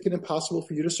going to make it impossible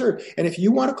for you to serve. And if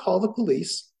you want to call the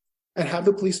police and have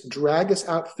the police drag us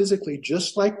out physically,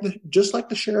 just like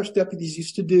the sheriff's deputies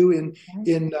used to do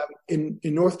in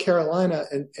North Carolina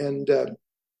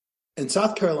and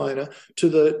South Carolina to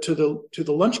the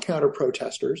lunch counter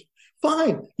protesters,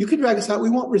 fine. You can drag us out. We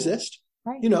won't resist.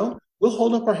 Right. We'll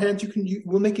hold up our hands.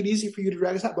 We'll make it easy for you to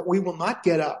drag us out, but we will not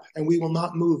get up and we will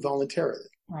not move voluntarily.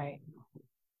 Right.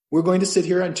 We're going to sit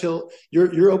here until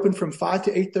you're open from 5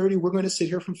 to 8:30. We're going to sit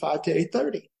here from 5 to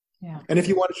 8:30. Yeah. And if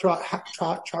you want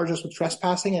to charge us with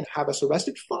trespassing and have us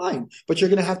arrested, fine. But you're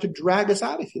going to have to drag us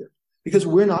out of here because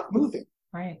we're not moving.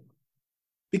 Right.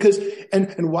 Because,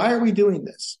 and why are we doing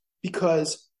this?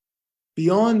 Because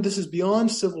this is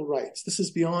beyond civil rights. This is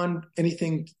beyond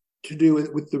anything to do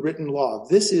with the written law.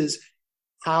 This is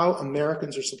how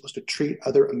Americans are supposed to treat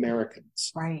other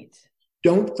Americans. Right.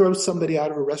 Don't throw somebody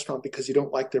out of a restaurant because you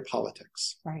don't like their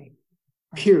politics. Right.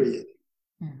 Period.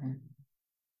 Mm-hmm.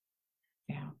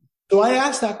 Yeah. So I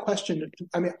asked that question.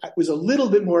 I mean, it was a little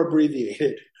bit more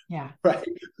abbreviated, right,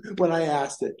 when I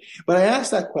asked it. But I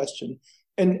asked that question,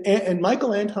 and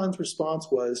Michael Anton's response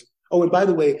was, oh, and by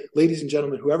the way, ladies and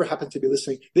gentlemen, whoever happens to be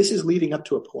listening, this is leading up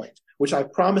to a point, which I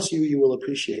promise you will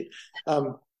appreciate.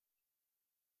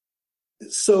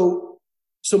 So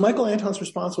Michael Anton's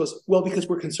response was, well, because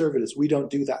we're conservatives, we don't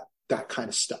do that kind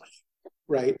of stuff,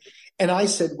 right? And I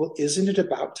said, well, isn't it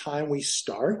about time we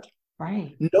start?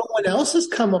 Right. No one else has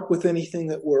come up with anything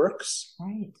that works.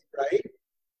 Right. Right.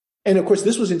 And of course,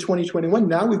 this was in 2021.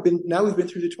 Now we've been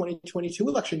through the 2022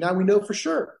 election. Now we know for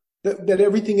sure that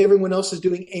everything everyone else is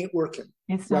doing ain't working.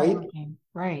 It's not working.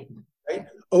 Right. Right.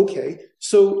 Okay.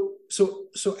 So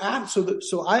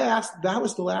I asked. That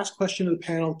was the last question of the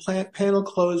panel. Panel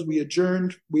closed. We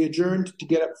adjourned to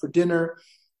get up for dinner.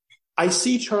 I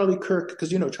see Charlie Kirk because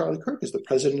Charlie Kirk is the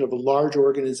president of a large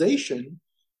organization,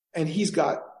 and he's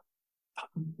got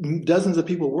dozens of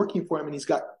people working for him, and he's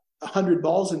got 100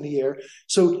 balls in the air.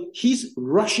 So he's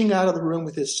rushing out of the room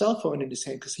with his cell phone in his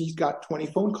hand because he's got 20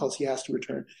 phone calls he has to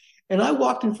return. And I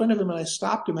walked in front of him and I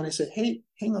stopped him and I said, hey,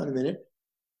 hang on a minute.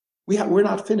 We're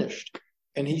not finished.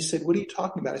 And he said, what are you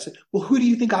talking about? I said, well, who do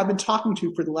you think I've been talking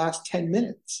to for the last 10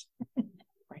 minutes?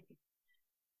 Right.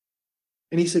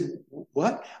 And he said,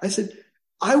 what? I said,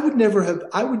 I would never have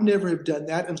done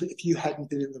that if you hadn't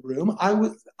been in the room.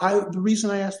 The reason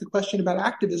I asked the question about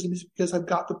activism is because I've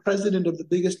got the president of the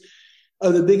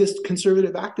biggest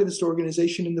conservative activist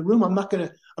organization in the room. I'm not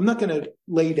gonna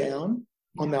lay down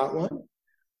on that one.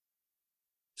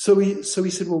 So he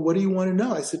said, well, what do you want to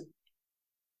know? I said,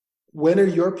 when are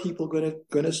your people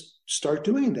gonna start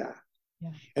doing that? Yeah.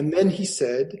 And then he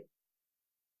said,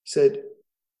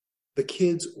 the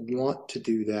kids want to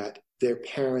do that. Their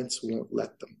parents won't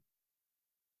let them.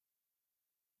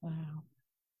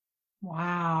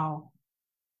 Wow.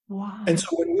 And so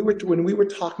when we were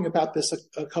talking about this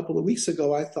a couple of weeks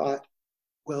ago, I thought,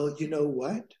 well, you know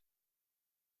what?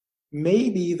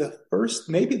 Maybe the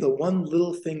one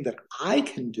little thing that I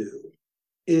can do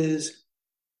is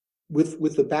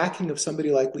with the backing of somebody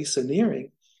like Lisa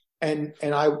Nearing. And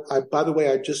I by the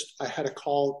way, I had a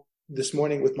call this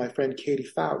morning with my friend Katie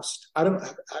Faust. I don't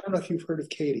know if you've heard of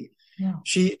Katie. Yeah.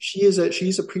 She's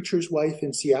a preacher's wife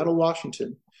in Seattle,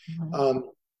 Washington,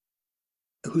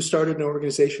 who started an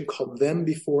organization called Them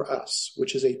Before Us,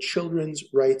 which is a children's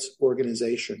rights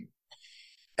organization.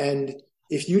 And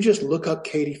if you just look up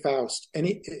Katie Faust,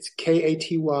 it's KatyFaust.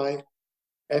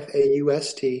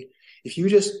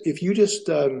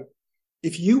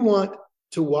 If you want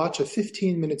to watch a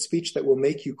 15-minute speech that will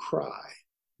make you cry,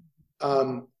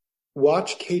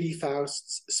 watch Katie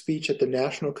Faust's speech at the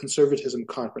National Conservatism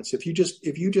Conference. If you just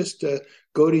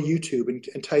go to YouTube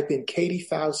and type in Katie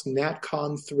Faust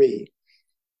NatCon 3,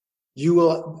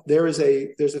 there's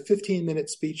a 15-minute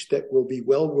speech that will be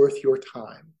well worth your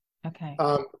time. Okay.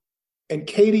 And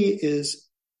Katie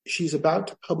she's about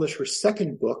to publish her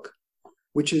second book,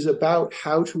 which is about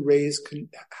how to raise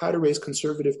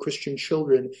conservative Christian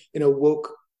children in a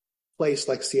woke place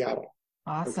like Seattle.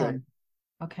 Awesome.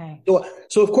 Okay.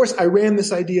 So of course I ran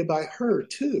this idea by her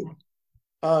too.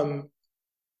 And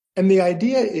the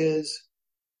idea is,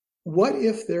 what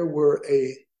if there were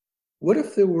a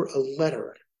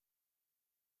letter,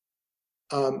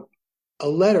 a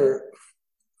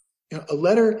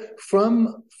letter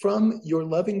from your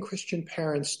loving Christian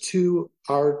parents to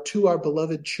our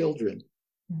beloved children.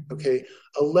 Mm-hmm. Okay.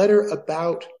 A letter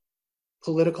about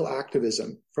political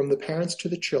activism from the parents to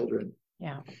the children.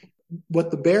 Yeah.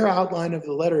 What the bare outline of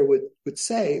the letter would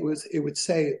say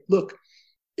look,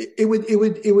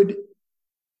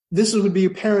 this would be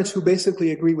parents who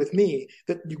basically agree with me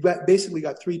that you've basically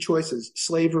got three choices: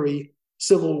 slavery,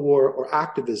 civil war, or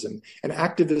activism. And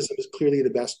activism is clearly the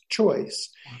best choice.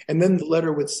 And then the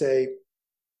letter would say,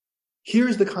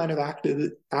 here's the kind of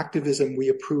activism we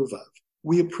approve of.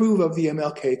 We approve of the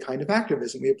MLK kind of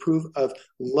activism. We approve of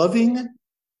loving,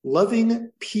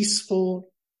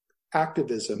 peaceful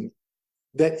activism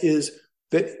that is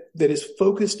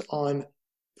focused on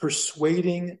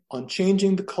persuading, on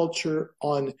changing the culture,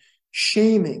 on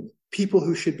shaming people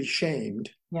who should be shamed.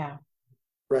 Yeah.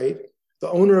 Right? The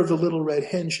owner of the Little Red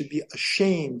Hen should be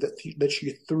ashamed that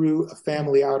she threw a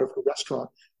family out of her restaurant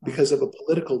because of a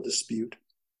political dispute.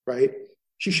 Right?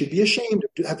 She should be ashamed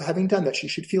of having done that. She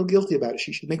should feel guilty about it.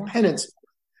 She should make penance.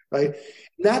 Right? And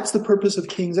that's the purpose of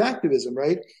King's activism.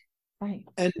 Right? Right.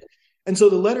 And so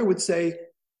the letter would say,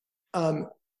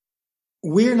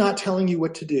 we're not telling you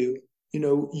what to do.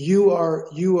 You are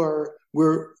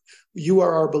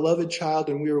our beloved child,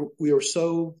 and we are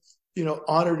so,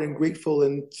 honored and grateful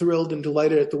and thrilled and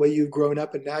delighted at the way you've grown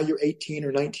up. And now you're 18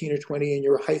 or 19 or 20 and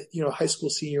you're a high school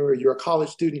senior, or you're a college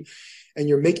student, and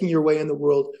you're making your way in the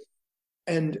world.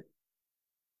 And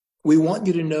we want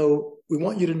you to know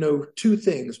two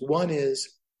things. One is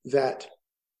that,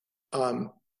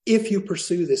 if you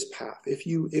pursue this path, if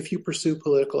you pursue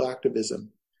political activism,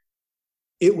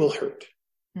 it will hurt.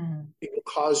 Mm-hmm. It will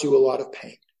cause you a lot of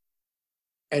pain.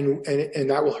 And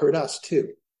that will hurt us too.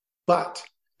 But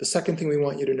the second thing we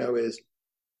want you to know is,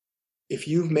 if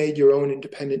you've made your own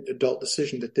independent adult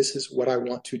decision that this is what I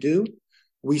want to do,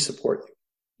 we support you.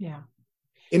 Yeah.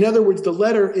 In other words, the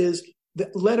letter is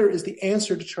the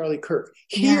answer to Charlie Kirk.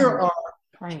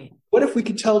 What if we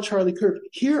could tell Charlie Kirk,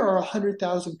 here are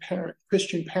 100,000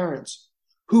 Christian parents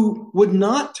who would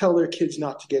not tell their kids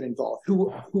not to get involved,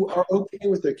 who are okay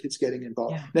with their kids getting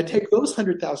involved. Yeah. Now take those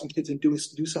 100,000 kids and do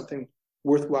something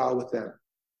worthwhile with them.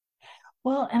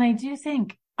 Well, and I do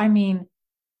think,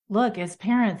 look, as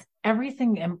parents,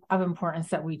 everything of importance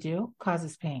that we do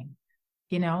causes pain.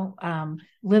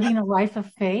 Living a life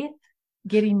of faith,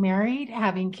 getting married,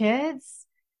 having kids,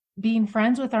 being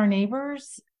friends with our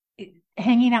neighbors,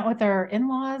 hanging out with our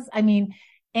in-laws.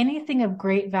 Anything of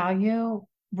great value,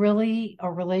 really,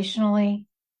 or relationally,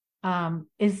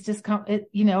 is discomfort.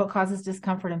 It causes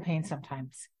discomfort and pain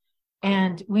sometimes.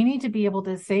 And we need to be able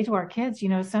to say to our kids,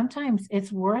 sometimes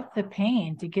it's worth the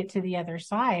pain to get to the other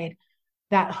side.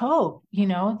 That hope, you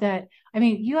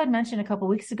had mentioned a couple of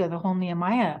weeks ago, the whole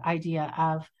Nehemiah idea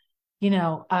of,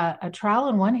 a trowel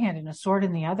in one hand and a sword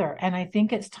in the other. And I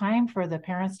think it's time for the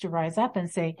parents to rise up and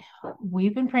say,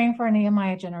 we've been praying for a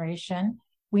Nehemiah generation.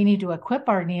 We need to equip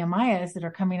our Nehemiahs that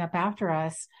are coming up after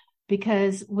us,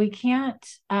 because we can't,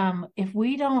 if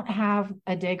we don't have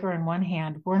a dagger in one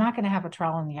hand, we're not going to have a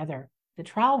trowel in the other. The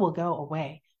trowel will go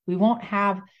away. We won't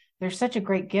have, there's such a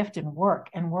great gift in work,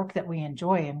 and work that we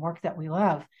enjoy and work that we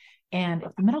love. And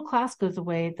if the middle class goes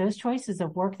away, those choices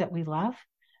of work that we love,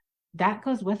 that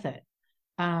goes with it.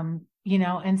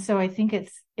 And so I think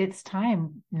it's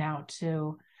time now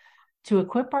to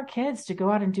equip our kids to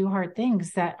go out and do hard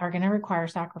things that are going to require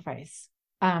sacrifice.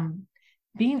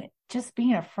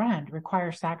 Being a friend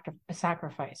requires a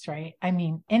sacrifice, right?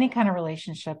 Any kind of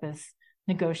relationship is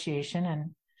negotiation,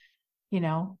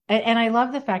 and I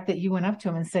love the fact that you went up to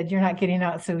him and said, you're not getting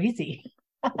out so easy.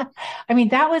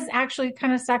 That was actually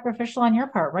kind of sacrificial on your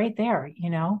part right there,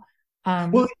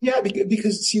 Well, yeah,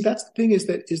 because see, that's the thing is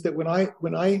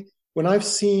that when I've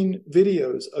seen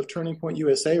videos of Turning Point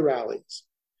USA rallies,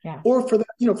 yeah, or for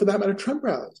that matter, Trump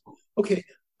rallies, okay,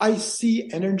 I see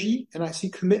energy and I see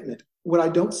commitment. What I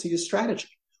don't see is strategy.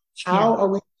 How are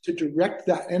we to direct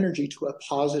that energy to a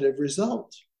positive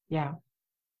result? Yeah.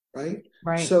 right?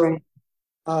 Right. So,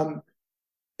 Right.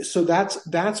 so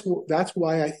that's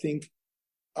why I think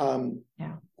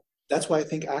Yeah. that's why I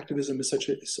think activism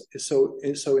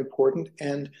is so important.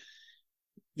 And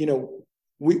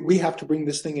we have to bring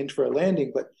this thing into our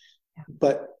landing,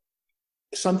 but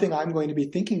something I'm going to be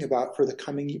thinking about for the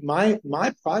coming my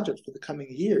project for the coming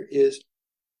year is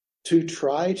to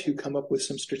try to come up with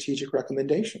some strategic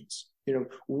recommendations,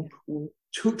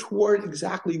 toward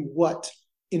exactly what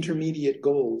intermediate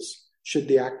goals should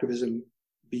the activism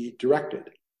be directed,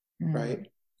 right?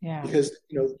 Yeah. Because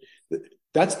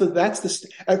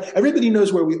everybody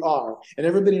knows where we are and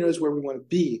everybody knows where we want to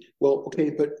be. Well, okay,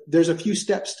 but there's a few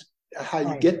steps to how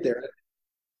you get there,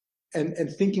 and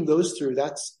thinking those through.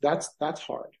 That's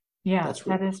hard. Yeah,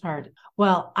 that is hard.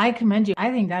 Well, I commend you. I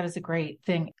think that is a great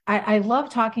thing. I love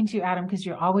talking to you, Adam, because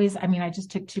you're always, I just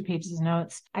took 2 pages of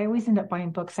notes. I always end up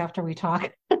buying books after we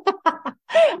talk.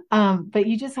 But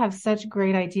you just have such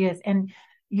great ideas. And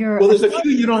there's a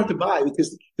few you don't have to buy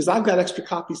because I've got extra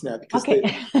copies now because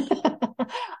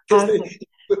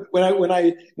when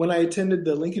I attended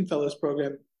the Lincoln Fellows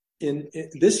program in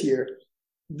this year,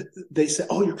 they said,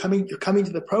 "Oh, you're coming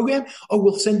to the program? Oh,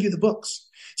 we'll send you the books."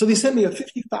 So they sent me a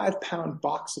 55-pound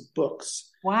box of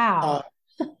books. Wow.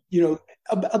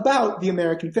 About the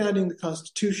American founding, the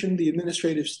Constitution, the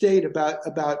administrative state, about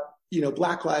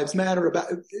Black Lives Matter,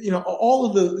 about all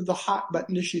of the hot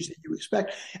button issues that you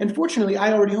expect. And fortunately,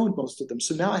 I already owned most of them,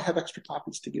 so now I have extra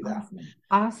copies to give out.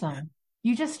 Awesome.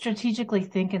 You just strategically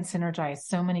think and synergize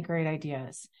so many great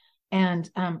ideas.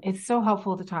 And it's so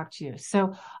helpful to talk to you.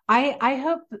 So I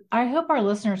hope our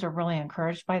listeners are really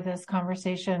encouraged by this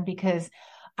conversation, because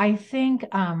I think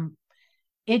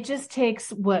it just takes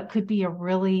what could be a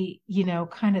really,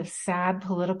 kind of sad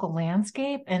political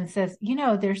landscape and says,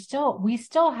 we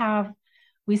still have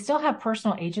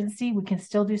personal agency. We can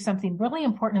still do something really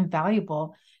important and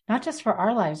valuable, not just for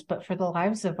our lives, but for the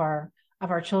lives of our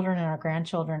children and our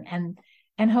grandchildren.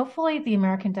 And hopefully the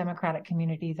American democratic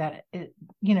community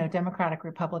democratic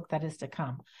republic that is to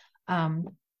come. And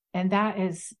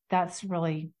that's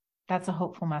a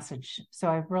hopeful message. So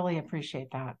I really appreciate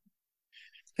that.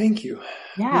 Thank you.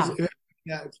 Yeah.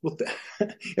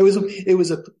 It was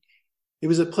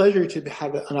a pleasure to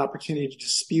have an opportunity to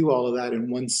spew all of that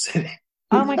in one sitting.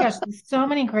 Oh my gosh. So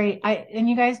many great, and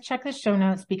you guys check the show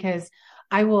notes, because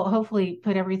I will hopefully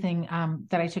put everything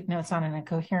that I took notes on in a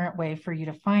coherent way for you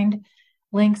to find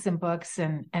links and books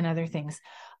and other things.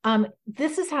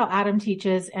 This is how Adam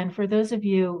teaches. And for those of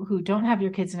you who don't have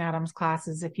your kids in Adam's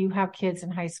classes, if you have kids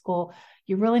in high school,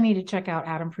 you really need to check out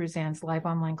Adam Pruzan's live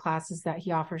online classes that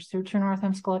he offers through True North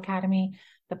Homeschool Academy.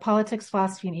 The Politics,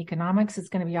 Philosophy, and Economics is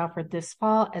going to be offered this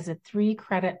fall as a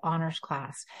 3-credit honors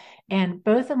class. And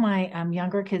both of my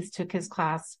younger kids took his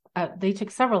class. They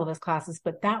took several of his classes,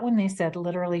 but that one, they said,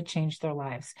 literally changed their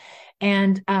lives.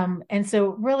 And so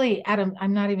really, Adam,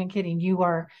 I'm not even kidding.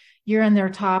 You're in their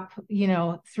top,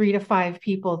 3 to 5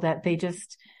 people that they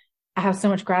just have so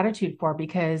much gratitude for,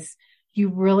 because you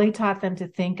really taught them to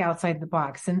think outside the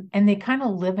box, and they kind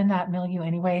of live in that milieu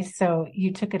anyway. So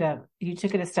you took it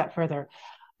a step further.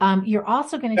 You're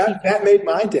also going to teach. That made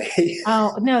my day.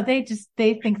 Oh no, they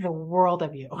think the world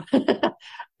of you.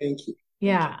 Thank you.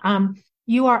 Yeah.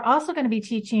 You are also going to be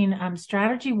teaching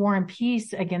Strategy, War, and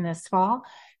Peace again this fall.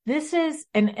 This is,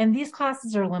 and these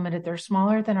classes are limited. They're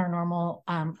smaller than our normal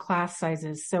class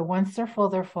sizes. So once they're full,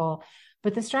 they're full.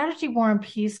 But the Strategy, War, and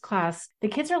Peace class, the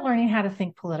kids are learning how to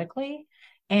think politically,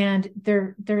 and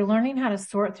they're learning how to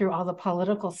sort through all the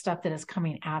political stuff that is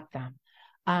coming at them.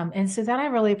 And so that I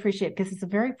really appreciate, because it's a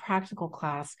very practical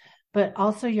class, but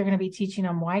also you're going to be teaching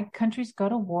them why countries go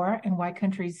to war and why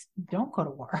countries don't go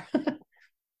to war.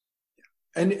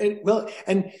 And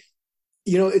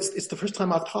it's the first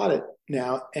time I've taught it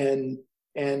now, and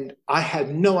I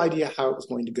had no idea how it was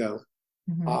going to go.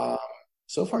 Mm-hmm.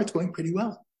 So far, it's going pretty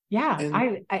well. Yeah,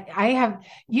 and I have,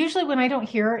 usually when I don't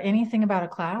hear anything about a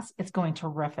class, it's going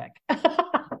terrific.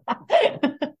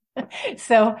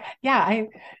 So yeah,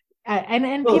 for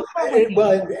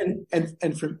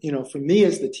me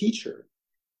as the teacher,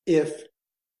 if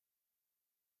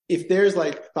there's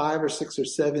like 5 or 6 or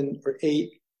 7 or 8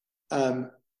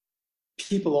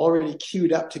 people already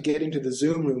queued up to get into the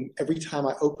Zoom room every time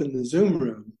I open the Zoom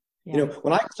room, when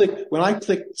I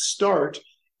click start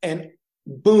and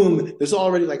boom, there's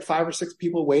already like 5 or 6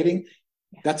 people waiting.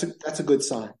 That's a good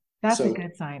sign. That's a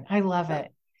good sign. I love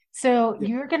it. So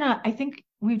I think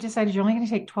we've decided you're only going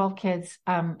to take 12 kids.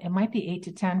 It might be 8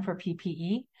 to 10 for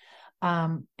PPE,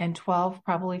 and 12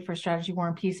 probably for Strategy, War,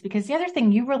 and Peace. Because the other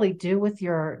thing you really do with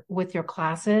your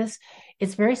classes,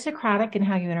 it's very Socratic in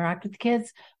how you interact with the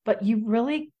kids, but you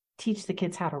really teach the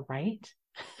kids how to write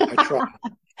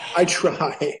I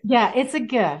try. Yeah, it's a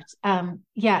gift.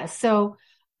 So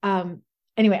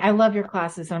anyway, I love your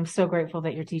classes, and I'm so grateful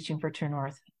that you're teaching for True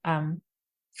North.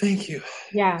 Thank you.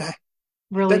 Yeah,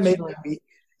 really, That made truly. me.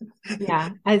 Yeah.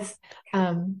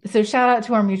 So shout out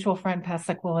to our mutual friend,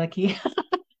 Pesach Walicki,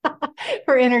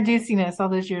 for introducing us all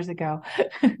those years ago.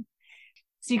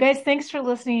 So you guys, thanks for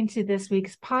listening to this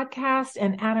week's podcast.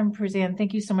 And Adam Pruzan,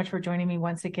 thank you so much for joining me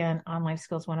once again on Life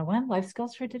Skills 101, Life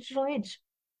Skills for Digital Age.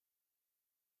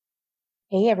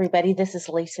 Hey everybody, this is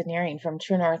Lisa Nearing from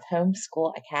True North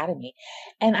Homeschool Academy.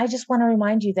 And I just want to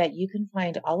remind you that you can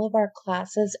find all of our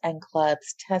classes and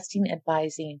clubs, testing,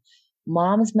 advising,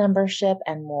 mom's membership,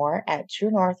 and more at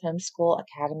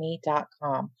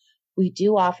truenorthhomeschoolacademy.com. We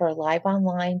do offer live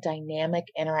online, dynamic,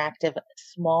 interactive,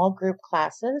 small group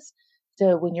classes.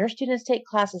 So when your students take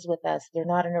classes with us, they're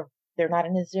not in a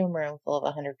Zoom room full of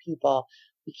 100 people.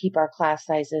 We keep our class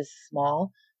sizes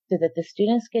small, so that the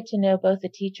students get to know both the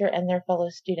teacher and their fellow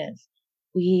students.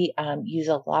 We use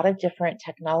a lot of different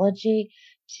technology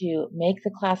to make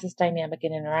the classes dynamic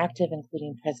and interactive,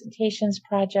 including presentations,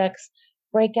 projects,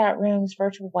 breakout rooms,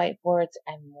 virtual whiteboards,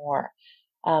 and more.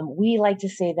 We like to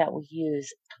say that we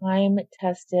use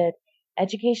time-tested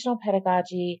educational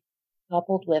pedagogy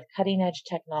coupled with cutting-edge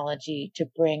technology to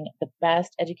bring the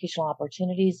best educational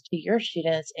opportunities to your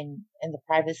students in the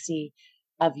privacy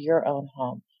of your own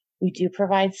home. We do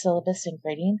provide syllabus and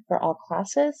grading for all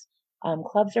classes.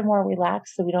 Clubs are more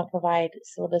relaxed, so we don't provide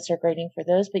syllabus or grading for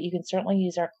those, but you can certainly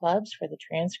use our clubs for the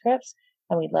transcripts,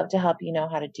 and we'd love to help you know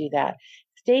how to do that.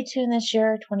 Stay tuned this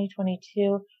year,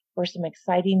 2022, for some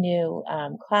exciting new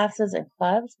classes and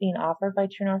clubs being offered by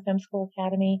True North Homeschool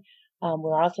Academy.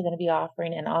 We're also going to be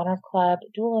offering an honor club,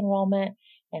 dual enrollment,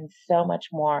 and so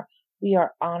much more. We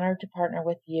are honored to partner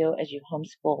with you as you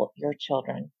homeschool your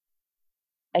children.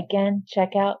 Again,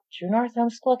 check out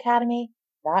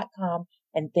truenorthhomeschoolacademy.com,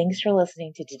 and thanks for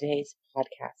listening to today's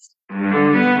podcast.